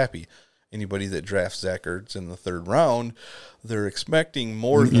usually happy. Anybody that drafts Zach Ertz in the 3rd round, they're expecting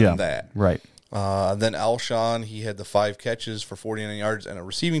more than that. Right. Then Alshon, he had the 5 catches for 49 yards and a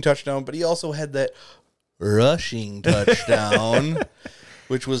receiving touchdown, but he also had that rushing touchdown,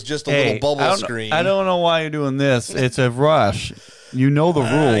 which was just a little bubble screen. I don't know why you're doing this. It's a rush. You know the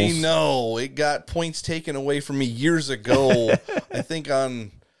rules. I know. It got points taken away from me years ago. I think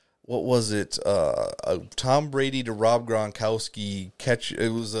on, what was it? Tom Brady to Rob Gronkowski catch. It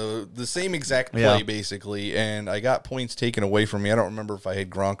was the same exact play, basically, and I got points taken away from me. I don't remember if I had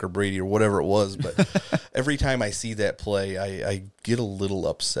Gronk or Brady or whatever it was, but every time I see that play, I get a little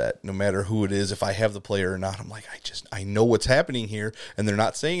upset, no matter who it is, if I have the player or not. I'm like, I know what's happening here, and they're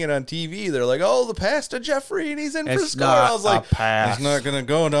not saying it on TV. They're like, oh, the pass to Jeffrey, and he's in for score. I was like, it's not going to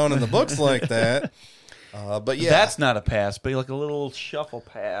go down in the books like that. But yeah, that's not a pass, but like a little shuffle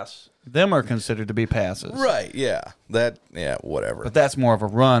pass. Them are considered to be passes, right? Yeah, whatever. But that's more of a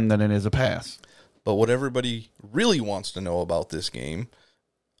run than it is a pass. But what everybody really wants to know about this game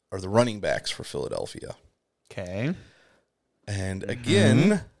are the running backs for Philadelphia. Okay, and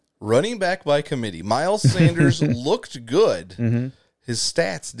again, running back by committee. Miles Sanders looked good. His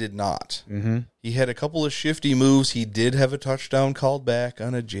stats did not. He had a couple of shifty moves. He did have a touchdown called back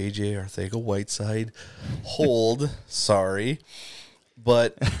on a J.J. Arcega-Whiteside hold. Sorry.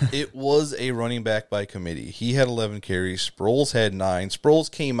 But it was a running back by committee. He had 11 carries. Sproles had 9.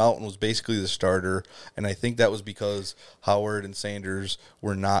 Sproles came out and was basically the starter, and I think that was because Howard and Sanders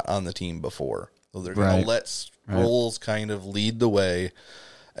were not on the team before. So they're going to let Sproles kind of lead the way.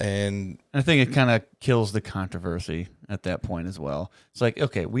 And I think it kind of kills the controversy at that point as well. It's like,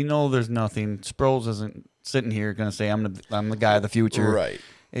 okay, we know there's nothing. Sproles isn't sitting here going to say I'm the guy of the future. Right.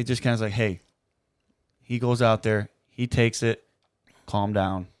 It just kind of like, hey, he goes out there, he takes it, calm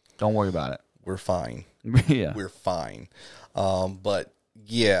down, don't worry about it. We're fine. Yeah, we're fine. But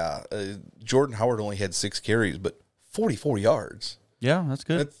yeah, Jordan Howard only had 6 carries, but 44 yards. Yeah, that's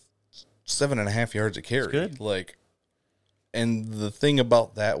good. That's 7.5 yards a carry. That's good. And the thing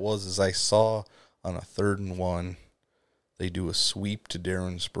about that is I saw on a 3rd and 1, they do a sweep to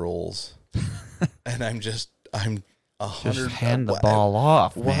Darren Sproles, and I'm 100. Just hand the ball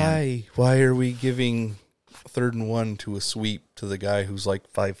off. Why? Why are we giving 3rd and 1 to a sweep to the guy who's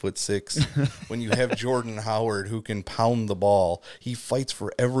like 5'6" when you have Jordan Howard who can pound the ball? He fights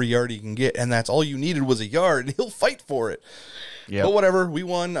for every yard he can get, and that's all you needed was a yard, and he'll fight for it. Yep. But whatever, we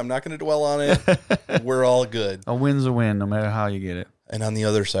won. I'm not going to dwell on it. We're all good. A win's a win, no matter how you get it. And on the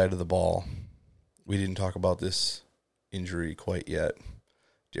other side of the ball, we didn't talk about this injury quite yet.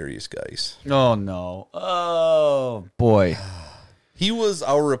 Darius Geis. Oh, no. Oh, boy. He was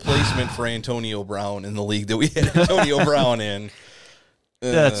our replacement for Antonio Brown in the league that we had Antonio Brown in.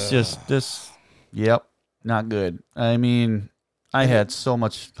 That's just this. Yep, not good. I mean, I had so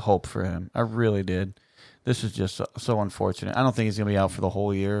much hope for him. I really did. This is just so unfortunate. I don't think he's going to be out for the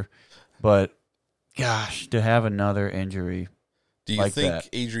whole year, but gosh, to have another injury. Do you think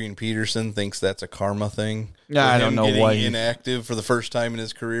Adrian Peterson thinks that's a karma thing? Yeah, I don't know why he's inactive for the first time in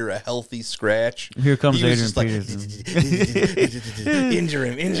his career, a healthy scratch. Here comes Adrian Peterson. Injure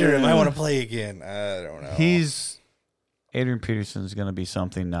him. I want to play again. I don't know. Adrian Peterson's going to be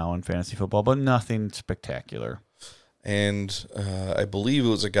something now in fantasy football, but nothing spectacular. And I believe it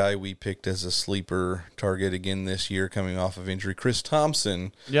was a guy we picked as a sleeper target again this year coming off of injury. Chris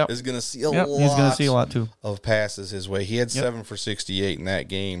Thompson is going to see a lot. He's going to see a lot too of passes his way. He had 7 for 68 in that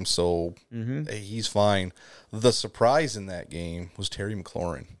game, so he's fine. The surprise in that game was Terry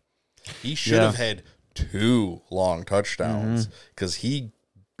McLaurin. He should have had 2 long touchdowns because he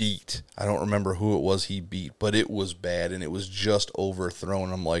beat. I don't remember who it was he beat, but it was bad, and it was just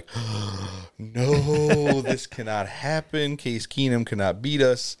overthrown. I'm like, no, this cannot happen. Case Keenum cannot beat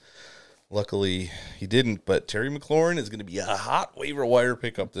us. Luckily, he didn't, but Terry McLaurin is going to be a hot waiver wire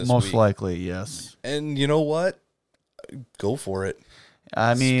pickup this week. Most likely, yes. And you know what? Go for it.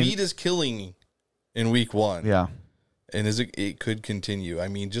 I mean, speed is killing in week 1. Yeah. And it could continue. I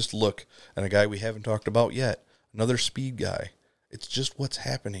mean, just look at a guy we haven't talked about yet, another speed guy. It's just what's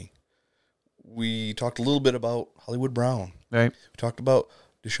happening. We talked a little bit about Hollywood Brown. Right. We talked about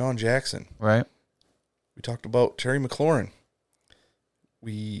Deshaun Jackson. Right. We talked about Terry McLaurin.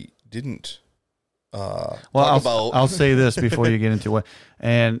 We didn't I'll say this before you get into it.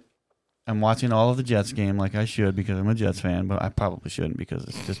 And I'm watching all of the Jets game like I should because I'm a Jets fan, but I probably shouldn't because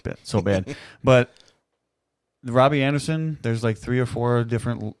it's just so bad. But Robbie Anderson, there's like 3 or 4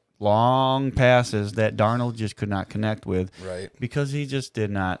 different long passes that Darnold just could not connect with, right? Because he just did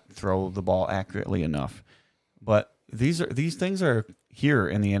not throw the ball accurately enough. But these things are here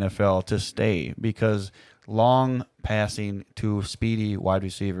in the NFL to stay because long passing to speedy wide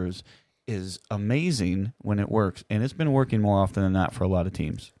receivers is amazing when it works, and it's been working more often than not for a lot of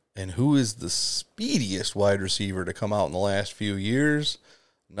teams. And who is the speediest wide receiver to come out in the last few years?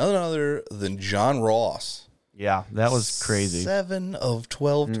 None other than John Ross. Yeah, that was crazy. 7 of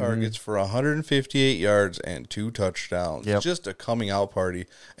 12 targets for 158 yards and 2 touchdowns. Yep. Just a coming out party.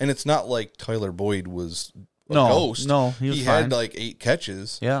 And it's not like Tyler Boyd was a No, ghost. no, he was fine. had like 8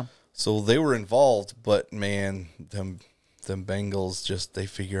 catches. Yeah. So they were involved, but man, them Bengals just, they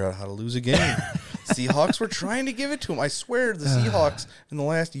figure out how to lose a game. Seahawks were trying to give it to them. I swear the Seahawks in the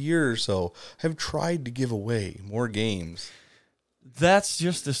last year or so have tried to give away more games. That's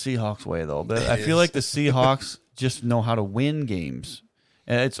just the Seahawks way, though. I feel like the Seahawks just know how to win games.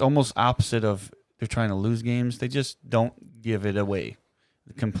 And it's almost opposite of they're trying to lose games. They just don't give it away.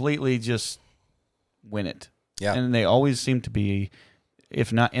 They completely just win it. Yeah. And they always seem to be,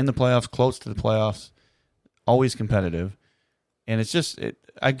 if not in the playoffs, close to the playoffs, always competitive. And it's just,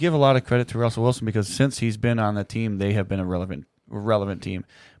 I give a lot of credit to Russell Wilson because since he's been on the team, they have been a relevant team.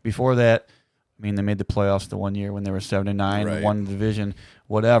 Before that, I mean, they made the playoffs the one year when they were 7-9, right. Won the division,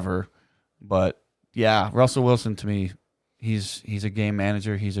 whatever. But yeah, Russell Wilson to me, he's a game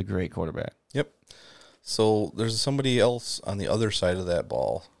manager. He's a great quarterback. Yep. So there's somebody else on the other side of that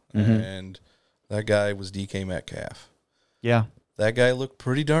ball, and that guy was DK Metcalf. Yeah, that guy looked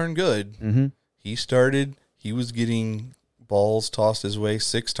pretty darn good. Mm-hmm. He was getting balls tossed his way,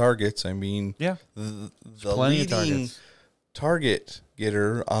 6 targets. I mean, yeah, the leading target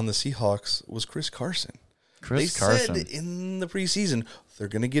getter on the Seahawks was Chris Carson. They said in the preseason they're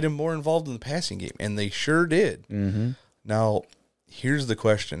going to get him more involved in the passing game, and they sure did. Mm-hmm. Now, here's the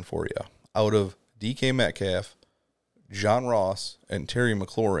question for you. Out of DK Metcalf, John Ross, and Terry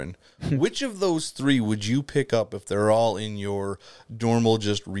McLaurin, which of those 3 would you pick up if they're all in your normal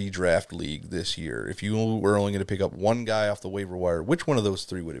just redraft league this year? If you were only going to pick up one guy off the waiver wire, which one of those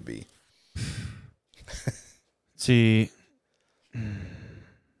 3 would it be? See,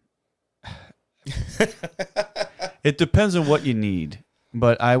 it depends on what you need,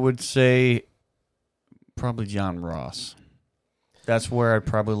 but I would say probably John Ross. That's where I'd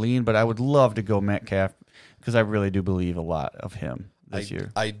probably lean, but I would love to go Metcalf because I really do believe a lot of him this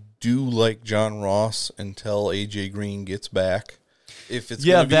year. I do like John Ross until AJ Green gets back. If it's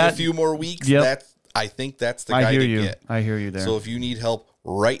going to be a few more weeks, I think that's the guy to get. I hear you there. So if you need help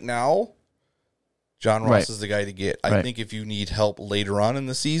right now, John Ross is the guy to get. I think if you need help later on in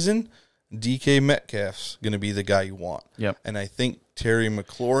the season, DK Metcalf's going to be the guy you want. Yep. And I think Terry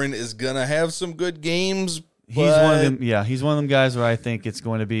McLaurin is going to have some good games. He's one of them. Yeah, he's one of them guys where I think it's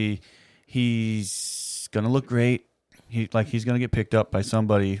going to be. He's going to look great. He's going to get picked up by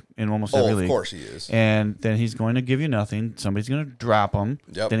somebody in almost every league. Of course he is. And then he's going to give you nothing. Somebody's going to drop him.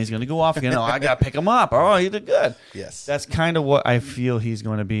 Yep. Then he's going to go off again. Oh, I got to pick him up. Oh, he did good. Yes. That's kind of what I feel he's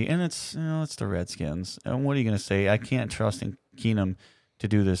going to be. And it's the Redskins. And what are you going to say? I can't trust in Keenum to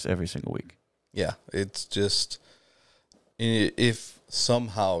do this every single week. Yeah, it's just if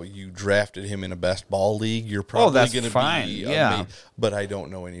somehow you drafted him in a best ball league, you're probably going to fine. be Yeah. But I don't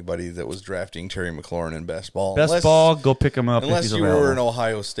know anybody that was drafting Terry McLaurin in best ball. Best ball, go pick him up. Unless if he's you available. were an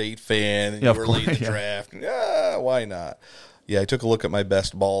Ohio State fan and you were late in the draft. Why not? Yeah, I took a look at my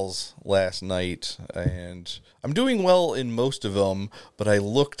best balls last night, and I'm doing well in most of them, but I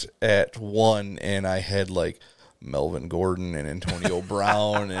looked at one, and I had like Melvin Gordon and Antonio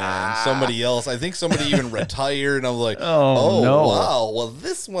Brown and somebody else. I think somebody even retired, and I was like, oh no. Wow, well,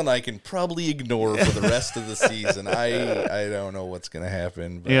 this one I can probably ignore for the rest of the season. I don't know what's going to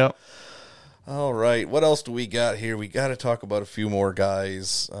happen. But. Yep. All right, what else do we got here? We got to talk about a few more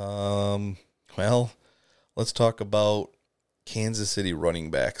guys. Well, let's talk about Kansas City running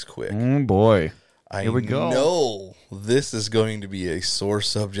backs quick. Oh, boy. Here we go. I know this is going to be a sore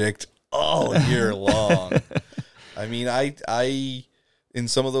subject all year long. I mean, I in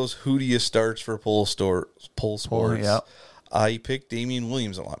some of those Hoodia starts for Pole Sports, yep. I picked Damian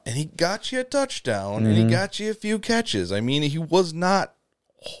Williams a lot, and he got you a touchdown, and he got you a few catches. I mean, he was not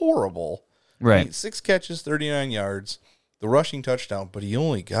horrible. Right. 6 catches, 39 yards, the rushing touchdown, but he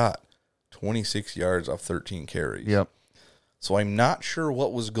only got 26 yards off 13 carries. Yep. So I'm not sure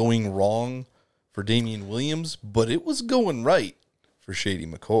what was going wrong for Damian Williams, but it was going right for Shady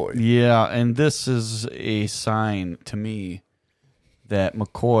McCoy. Yeah, and this is a sign to me that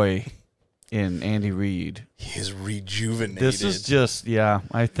McCoy and Andy Reid, he is rejuvenated. This is just,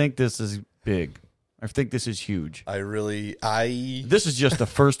 I think this is big. I think this is huge. This is just the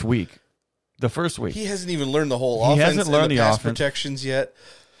first week. The first week. He hasn't even learned the whole offense. He hasn't learned the pass offense protections yet.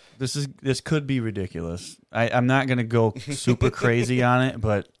 This could be ridiculous. I'm not going to go super crazy on it,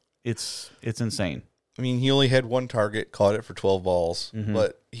 but it's insane. I mean, he only had one target, caught it for 12 balls,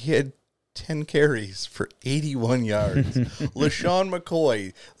 but he had 10 carries for 81 yards. LaShawn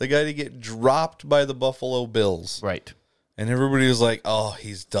McCoy, the guy to get dropped by the Buffalo Bills. Right. And everybody was like, oh,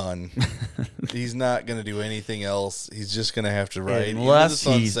 he's done. He's not going to do anything else. He's just going to have to ride unless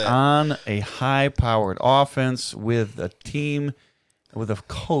he's on a high-powered offense with a team, with a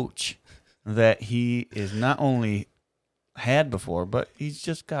coach that he is not only had before, but he's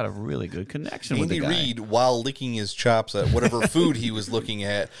just got a really good connection with the guy. Andy Reid, while licking his chops at whatever food he was looking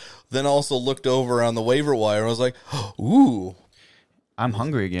at, then also looked over on the waiver wire and was like, ooh. I'm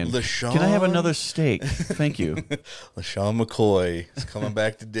hungry again. LaShawn? Can I have another steak? Thank you. LaShawn McCoy is coming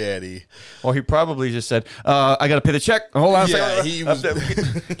back to daddy. Or he probably just said, I got to pay the check. Hold on a second. He was...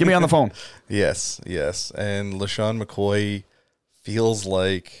 Get me on the phone. Yes. And LaShawn McCoy feels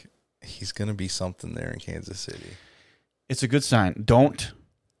like he's going to be something there in Kansas City. It's a good sign. Don't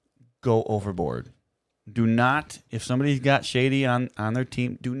go overboard. Do not, if somebody's got Shady on their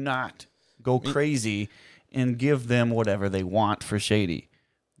team, do not go crazy and give them whatever they want for Shady.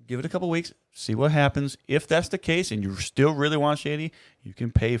 Give it a couple weeks, see what happens. If that's the case and you still really want Shady, you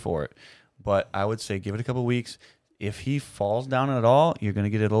can pay for it. But I would say give it a couple weeks. If he falls down at all, you're going to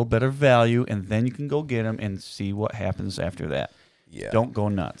get a little better value, and then you can go get him and see what happens after that. Yeah. Don't go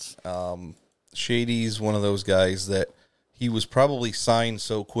nuts. Shady's one of those guys that he was probably signed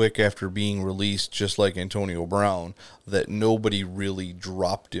so quick after being released, just like Antonio Brown, that nobody really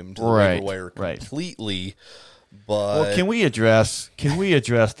dropped him to the waiver wire completely. But well, can we address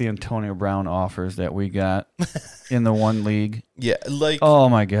the Antonio Brown offers that we got in the one league? Yeah, like oh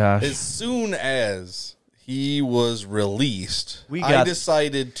my gosh! As soon as he was released, I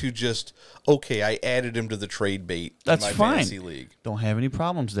decided to just I added him to the trade bait. That's in my fine. fantasy league. Don't have any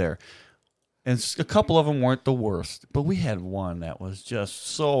problems there. And a couple of them weren't the worst, but we had one that was just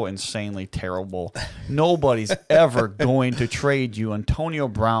so insanely terrible. Nobody's ever going to trade you Antonio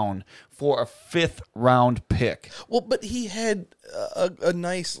Brown for a 5th-round pick. Well, but he had a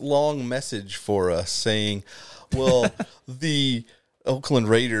nice long message for us saying, well, the Oakland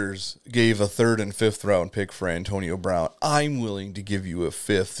Raiders gave a 3rd and 5th round pick for Antonio Brown. I'm willing to give you a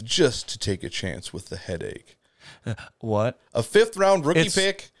 5th just to take a chance with the headache. What? A 5th round rookie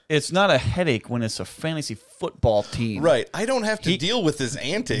pick? It's not a headache when it's a fantasy football team. Right. I don't have to deal with his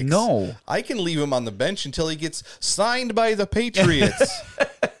antics. No. I can leave him on the bench until he gets signed by the Patriots.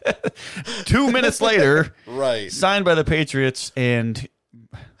 2 minutes later, right, signed by the Patriots, and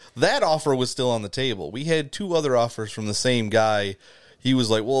that offer was still on the table. We had 2 other offers from the same guy. He was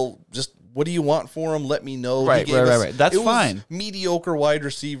like, well, just what do you want for him? Let me know. Right. That's fine. Mediocre wide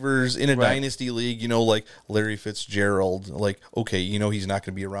receivers in a dynasty league, like Larry Fitzgerald. Like, okay, he's not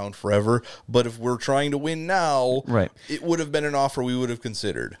going to be around forever. But if we're trying to win now, it would have been an offer we would have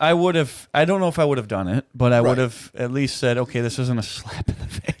considered. I don't know if I would have done it, but I would have at least said, okay, this isn't a slap in the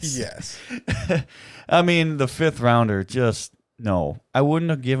face. Yes. I mean, the 5th rounder, no. I wouldn't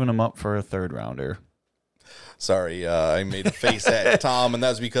have given him up for a 3rd rounder. Sorry, I made a face at Tom, and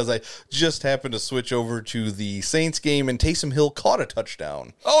that's because I just happened to switch over to the Saints game, and Taysom Hill caught a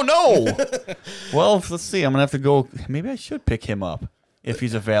touchdown. Oh, no! Well, let's see. I'm going to have to go. Maybe I should pick him up if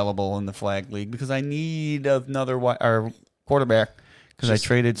he's available in the flag league, because I need another quarterback, because I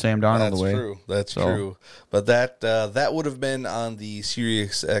traded Sam Darnold away. That's true. But that would have been on the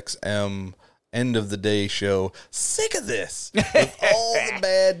Sirius XM end of the day show. Sick of this with all the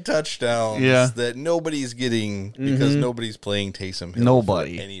bad touchdowns that nobody's getting because nobody's playing Taysom Hill for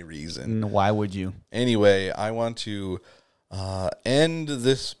any reason. Why would you? Anyway, I want to end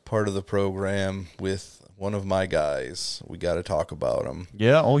this part of the program with one of my guys. We got to talk about him.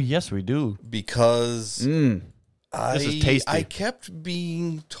 Yeah. Oh, yes, we do. Because this is tasty. I kept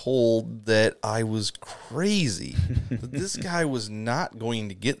being told that I was crazy, that this guy was not going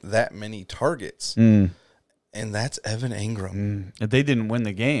to get that many targets. And that's Evan Engram. They didn't win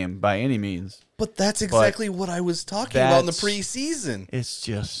the game by any means. But that's exactly what I was talking about in the preseason. It's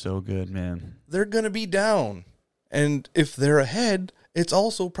just so good, man. They're going to be down. And if they're ahead, it's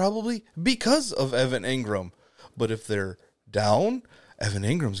also probably because of Evan Engram. But if they're down, Evan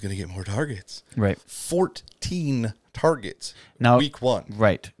Ingram's going to get more targets. Right. 14 targets now, week 1.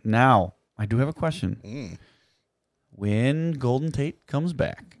 Right. Now, I do have a question. When Golden Tate comes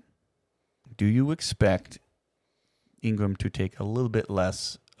back, do you expect Ingram to take a little bit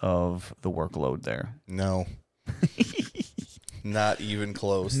less of the workload there? No. Not even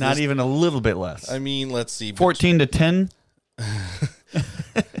close. Not even a little bit less. I mean, let's see. 14 to 10?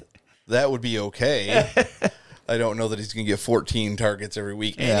 That would be okay. I don't know that he's going to get 14 targets every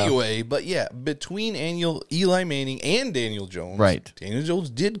week anyway. But yeah, between Eli Manning and Daniel Jones, Daniel Jones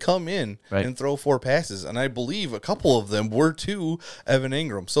did come in and throw 4 passes. And I believe a couple of them were to Evan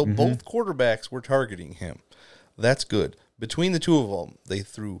Engram. So both quarterbacks were targeting him. That's good. Between the two of them, they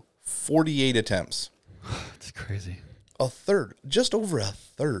threw 48 attempts. That's crazy. Just over a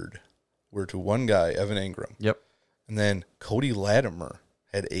third were to one guy, Evan Engram. Yep. And then Cody Latimer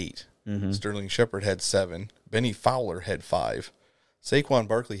had 8. Sterling Shepard had 7. Benny Fowler had 5. Saquon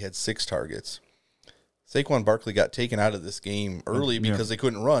Barkley had 6 targets. Saquon Barkley got taken out of this game early because they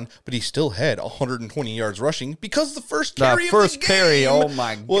couldn't run, but he still had 120 yards rushing because the first carry of the game oh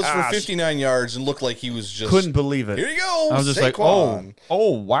my gosh, was for 59 yards and looked like he was just... Couldn't believe it. Here you go, I was just Saquon. like,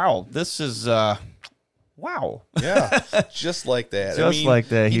 oh, wow, this is... Wow. Yeah, just like that. Like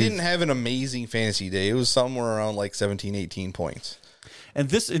that. He didn't have an amazing fantasy day. It was somewhere around like 17, 18 points. And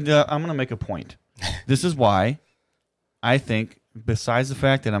this, I'm going to make a point. This is why I think, besides the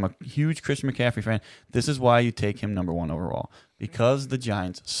fact that I'm a huge Christian McCaffrey fan, this is why you take him number 1 overall. Because the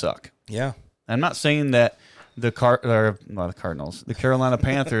Giants suck. Yeah. I'm not saying that the Cardinals, the Carolina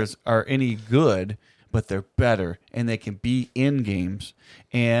Panthers are any good, but they're better, and they can be in games.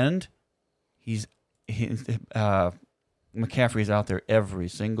 And McCaffrey's out there every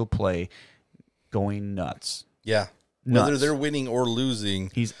single play going nuts. Yeah. Whether they're winning or losing,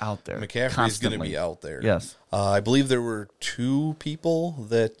 he's out there. McCaffrey's going to be out there. Yes. I believe there were 2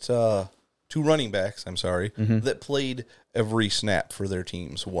 running backs, that played every snap for their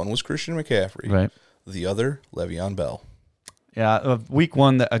teams. One was Christian McCaffrey. Right. The other, Le'Veon Bell. Yeah, week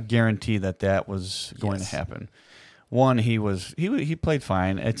 1, a guarantee that was going to happen. One, he played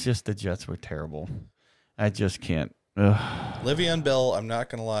fine. It's just the Jets were terrible. I just can't. Le'Veon Bell, I'm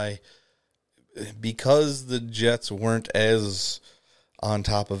not going to lie, because the Jets weren't as on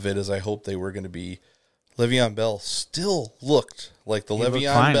top of it as I hoped they were going to be, Le'Veon Bell still looked like the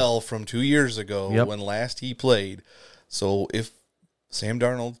Le'Veon Bell from 2 years ago when last he played. So if Sam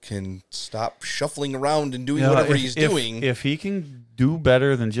Darnold can stop shuffling around and doing whatever he's doing. If he can do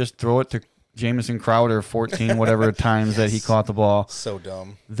better than just throw it to Jamison Crowder 14 whatever times that he caught the ball. So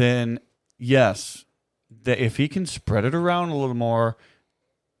dumb. Then, yes, if he can spread it around a little more,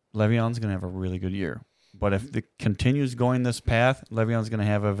 Le'Veon's going to have a really good year. But if it continues going this path, Le'Veon's going to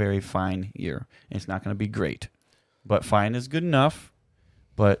have a very fine year. It's not going to be great. But fine is good enough.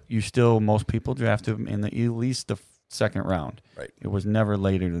 But most people draft him in at least the 2nd round. Right. It was never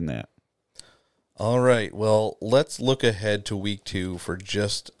later than that. All right. Well, let's look ahead to week 2 for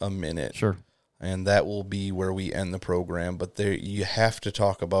just a minute. Sure. And that will be where we end the program. But you have to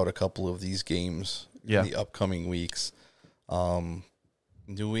talk about a couple of these games in the upcoming weeks.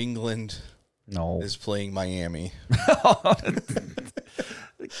 New England is playing Miami.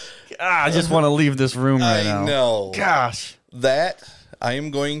 I just want to leave this room right now. I know. Gosh. That, I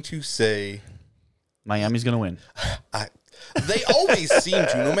am going to say... Miami's going to win. They always seem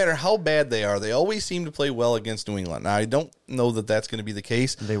to, no matter how bad they are, they always seem to play well against New England. Now, I don't know that that's going to be the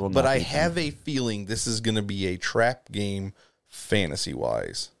case, but I have a feeling this is going to be a trap game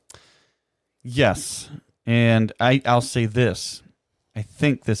fantasy-wise. Yes, and I'll say this. I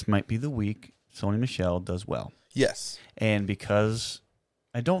think this might be the week Sony Michel does well. Yes. And because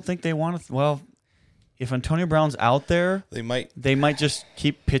I don't think they want to... Well, if Antonio Brown's out there, they might just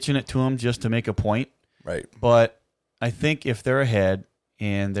keep pitching it to him just to make a point. Right. But I think if they're ahead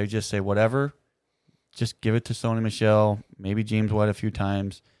and they just say, whatever, just give it to Sony Michel, maybe James White a few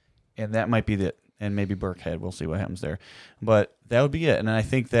times, and that might be it. And maybe Burkhead. We'll see what happens there. But that would be it. And I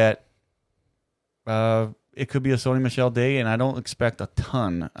think that it could be a Sony Michel day, and I don't expect a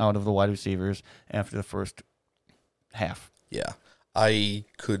ton out of the wide receivers after the first half. Yeah. I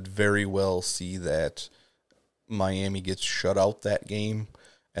could very well see that Miami gets shut out that game,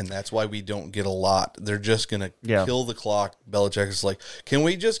 and that's why we don't get a lot. They're just going to kill the clock. Belichick is like, can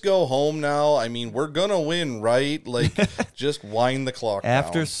we just go home now? I mean, we're going to win, right? Like, just wind the clock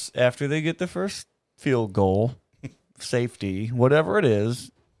down. After they get the first field goal, safety, whatever it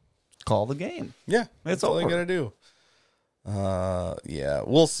is, call the game. Yeah, that's all they got to do. Yeah,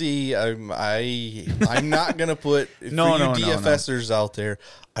 we'll see. I'm not gonna put DFSers out there.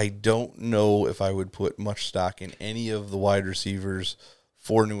 I don't know if I would put much stock in any of the wide receivers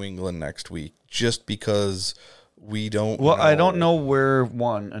for New England next week, just because we don't. Well, I don't know where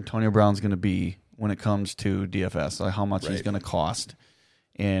Antonio Brown's going to be when it comes to DFS, like how much he's going to cost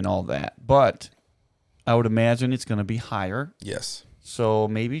and all that. But I would imagine it's going to be higher. Yes. So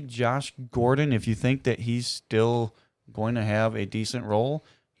maybe Josh Gordon, if you think that he's still going to have a decent role,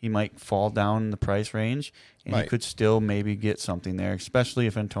 he might fall down in the price range, and he could still maybe get something there, especially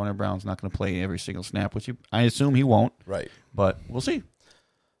if Antonio Brown's not going to play every single snap, which I assume he won't. Right. But we'll see.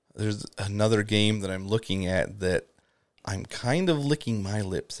 There's another game that I'm looking at that I'm kind of licking my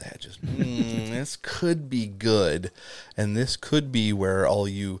lips at. Just, this could be good, and this could be where all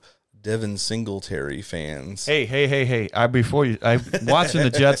you Devin Singletary fans. Hey! I'm watching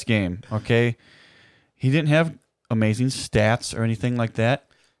the Jets game. Okay, he didn't have amazing stats or anything like that,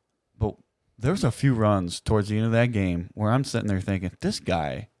 but there's a few runs towards the end of that game where I'm sitting there thinking, this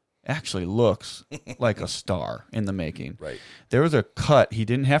guy actually looks like a star in the making. Right. There was a cut. He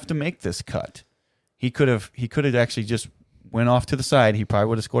didn't have to make this cut. He could have actually just went off to the side. He probably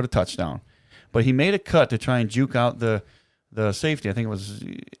would have scored a touchdown. But he made a cut to try and juke out the safety. I think it was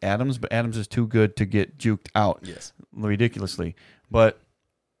Adams, but Adams is too good to get juked out. Yes. Ridiculously. But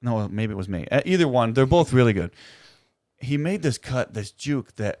no, maybe it was me. Either one, they're both really good. He made this cut, this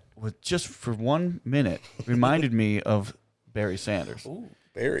juke that was just for 1 minute reminded me of Barry Sanders. Ooh,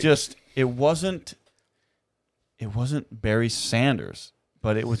 Barry. Just it wasn't Barry Sanders,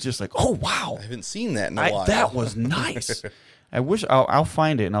 but it was just like, oh wow, I haven't seen that in a while. That was nice. I wish I'll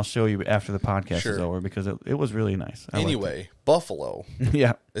find it and I'll show you after the podcast is over because it was really nice. Anyway, Buffalo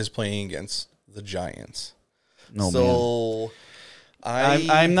is playing against the Giants. Man.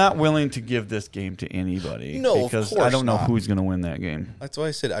 I'm not willing to give this game to anybody because I don't know who's going to win that game. That's why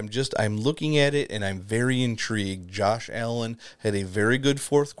I said I'm looking at it and I'm very intrigued. Josh Allen had a very good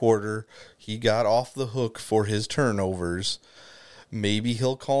fourth quarter. He got off the hook for his turnovers. Maybe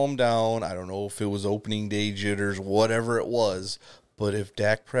he'll calm down. I don't know if it was opening day jitters, whatever it was. But if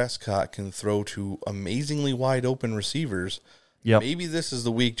Dak Prescott can throw to amazingly wide open receivers, maybe this is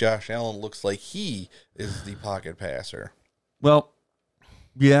the week Josh Allen looks like he is the pocket passer. Well,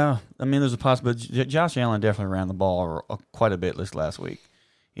 yeah. I mean, there's a possibility. Josh Allen definitely ran the ball quite a bit this last week.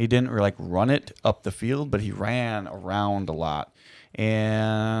 He didn't run it up the field, but he ran around a lot.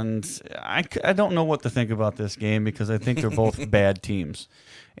 And I don't know what to think about this game because I think they're both bad teams.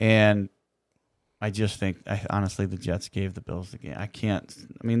 And I just think, honestly, the Jets gave the Bills the game.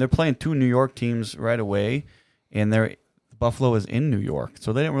 They're playing two New York teams right away, and Buffalo is in New York,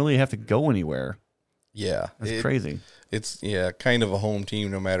 so they didn't really have to go anywhere. Yeah. It's crazy. It's kind of a home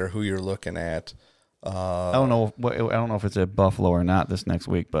team no matter who you're looking at. I don't know if it's at Buffalo or not this next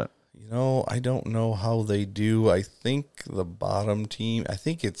week, but I don't know how they do. I think the bottom team, I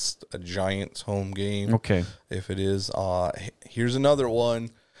think it's a Giants home game. Okay. If it is, here's another one.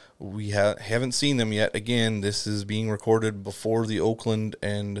 We haven't seen them yet. Again, this is being recorded before the Oakland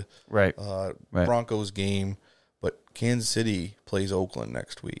and Broncos game, but Kansas City plays Oakland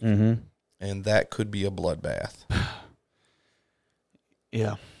next week. Mm-hmm. And that could be a bloodbath.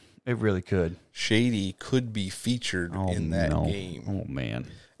 Yeah. It really could. Shady could be featured in that game. Oh, man.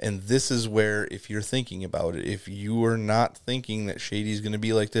 And this is where, if you're thinking about it, if you are not thinking that Shady's going to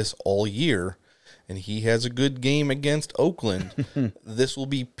be like this all year, and he has a good game against Oakland, this will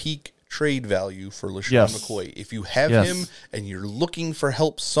be peak trade value for LeSean McCoy. If you have him and you're looking for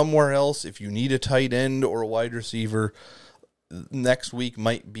help somewhere else, if you need a tight end or a wide receiver, next week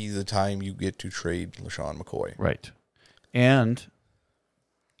might be the time you get to trade LeSean McCoy. Right. And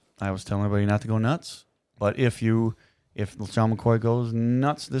I was telling everybody not to go nuts, but if LeSean McCoy goes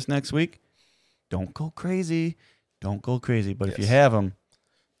nuts this next week, don't go crazy. Don't go crazy. But if you have him,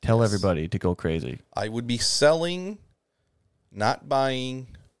 tell everybody to go crazy. I would be selling, not buying,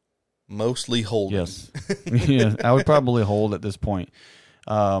 mostly holding. Yes. Yeah, I would probably hold at this point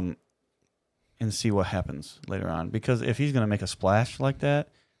and see what happens later on. Because if he's going to make a splash like that,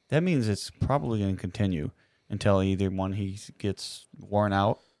 that means it's probably going to continue until either one he gets worn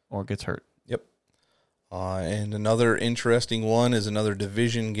out or gets hurt. Yep. And another interesting one is another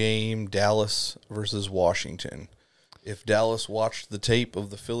division game, Dallas versus Washington. If Dallas watched the tape of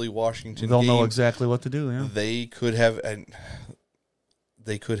the Philly-Washington game, they'll know exactly what to do. Yeah, they could have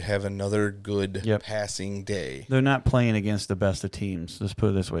another good passing day. They're not playing against the best of teams. Let's put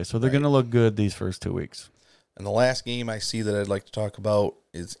it this way. So they're going to look good these first 2 weeks. And the last game I see that I'd like to talk about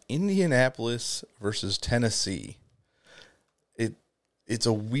is Indianapolis versus Tennessee. It's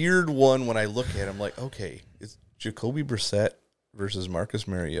a weird one when I look at it. I'm like, okay, it's Jacoby Brissett versus Marcus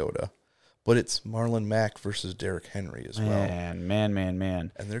Mariota. But it's Marlon Mack versus Derrick Henry as well.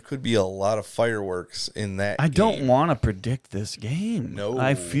 Man. And there could be a lot of fireworks in that game. I don't want to predict this game. No.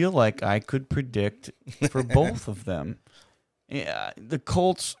 I feel like I could predict for both of them. Yeah, the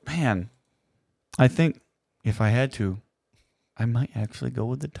Colts, man, I think if I had to, I might actually go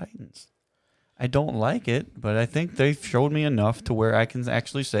with the Titans. I don't like it, but I think they've showed me enough to where I can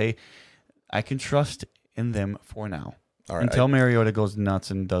actually say I can trust in them for now. All right, until Mariota goes nuts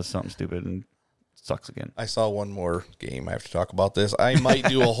and does something stupid and sucks again. I saw one more game. I have to talk about this. I might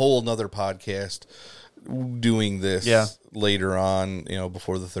do a whole nother podcast doing this later on,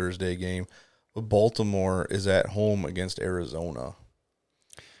 before the Thursday game. But Baltimore is at home against Arizona.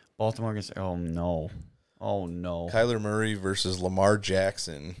 Oh, no. Kyler Murray versus Lamar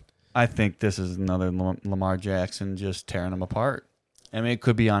Jackson. I think this is another Lamar Jackson just tearing him apart. I mean, it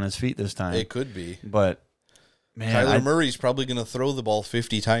could be on his feet this time. It could be. But, man. Kyler Murray's probably going to throw the ball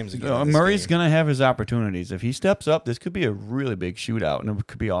 50 times again. Murray's going to have his opportunities. If he steps up, this could be a really big shootout, and it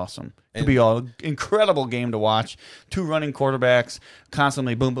could be awesome. It could be an incredible game to watch. 2 running quarterbacks,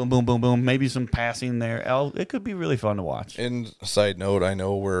 constantly boom, boom, boom, boom, boom. Maybe some passing there. It could be really fun to watch. And side note, I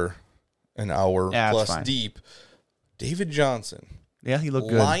know we're an hour plus deep. David Johnson. Yeah, he looked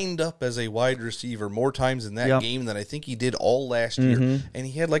good. Lined up as a wide receiver more times in that game than I think he did all last year. And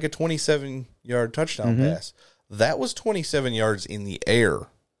he had like a 27-yard touchdown pass. That was 27 yards in the air.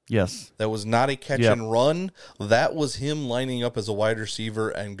 Yes. That was not a catch and run. That was him lining up as a wide receiver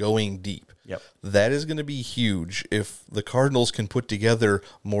and going deep. Yep. That is going to be huge. If the Cardinals can put together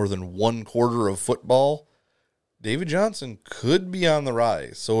more than 1 quarter of football, David Johnson could be on the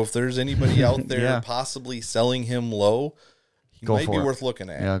rise. So if there's anybody out there possibly selling him low, he might be worth looking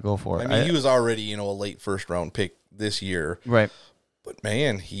at. Yeah, go for it. I mean, he was already, a late first-round pick this year. Right. But,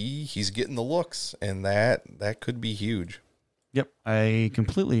 man, he's getting the looks, and that could be huge. Yep, I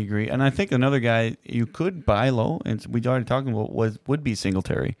completely agree. And I think another guy you could buy low, and we already talked about, would be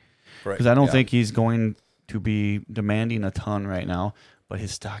Singletary. Right. Because I don't think he's going to be demanding a ton right now, but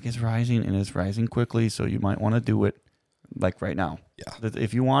his stock is rising, and it's rising quickly, so you might want to do it like right now. Yeah.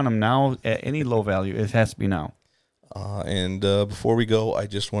 If you want him now at any low value, it has to be now. And before we go, I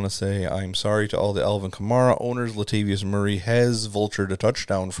just want to say I'm sorry to all the Alvin Kamara owners. Latavius Murray has vultured a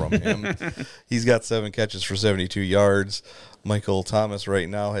touchdown from him. He's got 7 catches for 72 yards. Michael Thomas right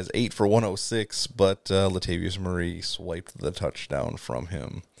now has 8 for 106, but Latavius Murray swiped the touchdown from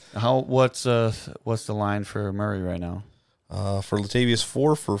him. What's the line for Murray right now? For Latavius,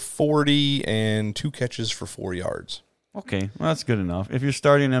 4 for 40 and 2 catches for 4 yards. Okay, well, that's good enough. If you're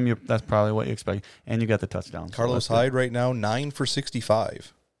starting him, that's probably what you expect. And you got the touchdown. Carlos Hyde right now, 9 for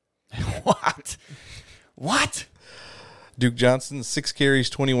 65. What? Duke Johnson, 6 carries,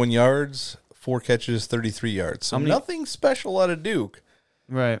 21 yards, 4 catches, 33 yards. So nothing special out of Duke.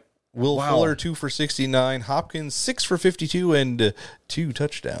 Right. Will Fuller, 2 for 69. Hopkins, 6 for 52 and 2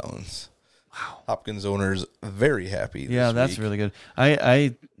 touchdowns. Wow. Hopkins owners very happy this Yeah, that's week. really good.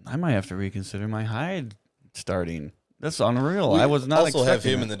 I might have to reconsider my Hyde starting. That's unreal. I was not also have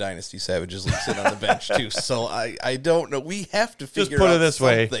him that. in the Dynasty Savages League sitting on the bench too. So I don't know. We have to figure Just put out it this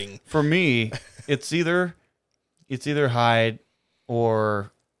something. way. For me, it's either Hyde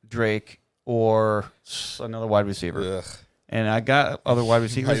or Drake or another wide receiver. Ugh. And I got other wide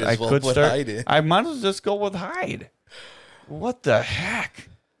receivers. Might as well put Hyde in. I might as well just go with Hyde. What the heck?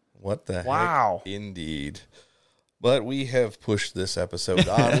 What the Wow. heck? Indeed. But we have pushed this episode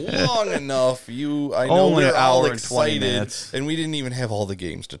on long enough. I know Only we're an all hour and 20 excited, minutes. and we didn't even have all the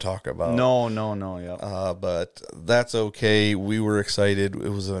games to talk about. No, yeah. But that's okay. We were excited. It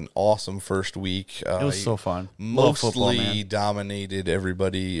was an awesome first week. It was so fun. Love football, Mostly man. dominated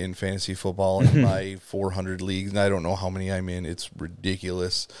everybody in fantasy football in my 400 leagues, and I don't know how many I'm in. It's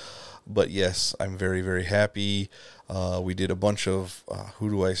ridiculous. But yes, I'm very, very happy. We did a bunch of Who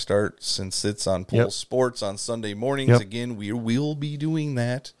Do I Start since it's on Pulse Sports on Sunday mornings. Yep. Again, we will be doing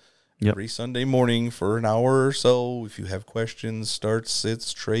that Yep. every Sunday morning for an hour or so. If you have questions, starts,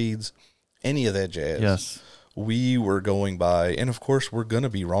 sits, trades, any of that jazz. Yes. We were going by, and of course, we're going to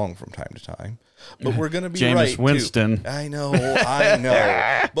be wrong from time to time, but we're going to be Jameis right, Winston. too. I know.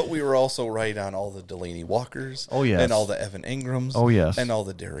 But we were also right on all the Delaney Walkers. Oh, yes. And all the Evan Ingrams. Oh, yes. And all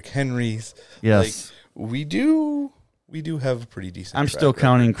the Derrick Henrys. Yes. Like, we do have a pretty decent I'm track still record.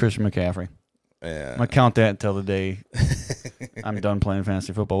 counting Christian McCaffrey. Yeah. I'm going to count that until the day I'm done playing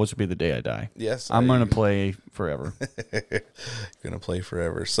fantasy football, which will be the day I die. Yes. I'm going to play forever. Going to play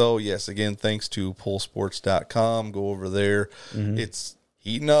forever. So, yes, again, thanks to PullSports.com. Go over there. Mm-hmm. It's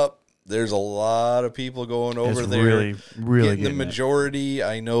heating up. There's a lot of people going over It's there. really Getting the getting it. majority.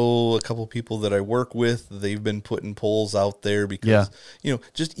 I know a couple people that I work with, they've been putting polls out there because,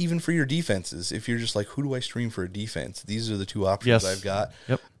 just even for your defenses, if you're just like, who do I stream for a defense? These are the two options Yes. I've got.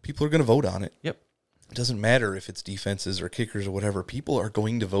 Yep. People are going to vote on it. Yep. It doesn't matter if it's defenses or kickers or whatever. People are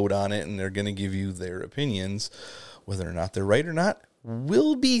going to vote on it, and they're going to give you their opinions. Whether or not they're right or not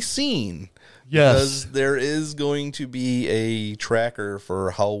will be seen. Yes. Because there is going to be a tracker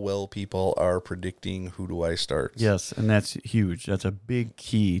for how well people are predicting who do I start. Yes, and that's huge. That's a big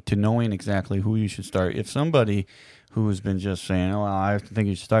key to knowing exactly who you should start. If somebody who has been just saying, oh, I think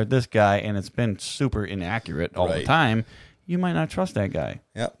you should start this guy, and it's been super inaccurate all the Right. time, you might not trust that guy.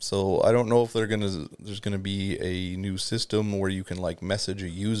 Yep. So I don't know if there's going to be a new system where you can like message a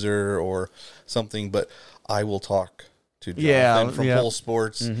user or something, but I will talk to Jonathan from Pulse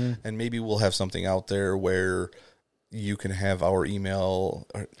Sports, and maybe we'll have something out there where you can have our email.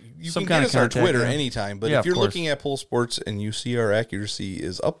 Or you Some can kind get of us our contact, Twitter yeah. anytime, but Yeah, if you're of course. looking at Pulse Sports and you see our accuracy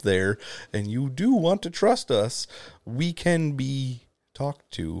is up there and you do want to trust us, we can be talked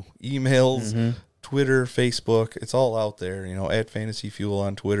to. Emails, Twitter, Facebook, it's all out there, at Fantasy Fuel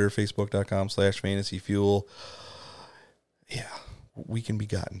on Twitter, Facebook.com/Fantasy Fuel. Yeah, we can be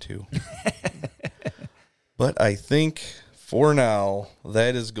gotten to. But I think for now,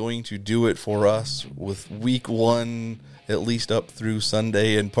 that is going to do it for us with week 1, at least up through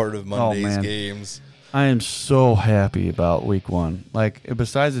Sunday and part of Monday's man. games. I am so happy about week 1. Like,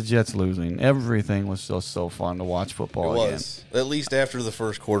 besides the Jets losing, everything was so fun to watch football It again. was. At least after the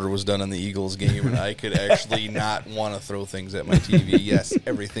first quarter was done in the Eagles game, and I could actually not want to throw things at my TV. Yes,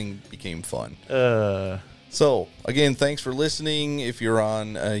 everything became fun. So, again, thanks for listening. If you're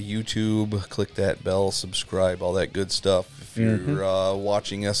on YouTube, click that bell, subscribe, all that good stuff. If you're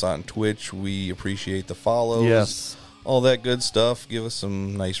watching us on Twitch, we appreciate the follows. Yes. All that good stuff. Give us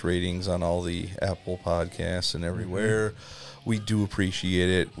some nice ratings on all the Apple podcasts and everywhere. We do appreciate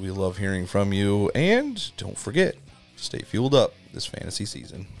it. We love hearing from you. And don't forget, stay fueled up this fantasy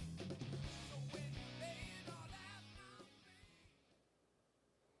season.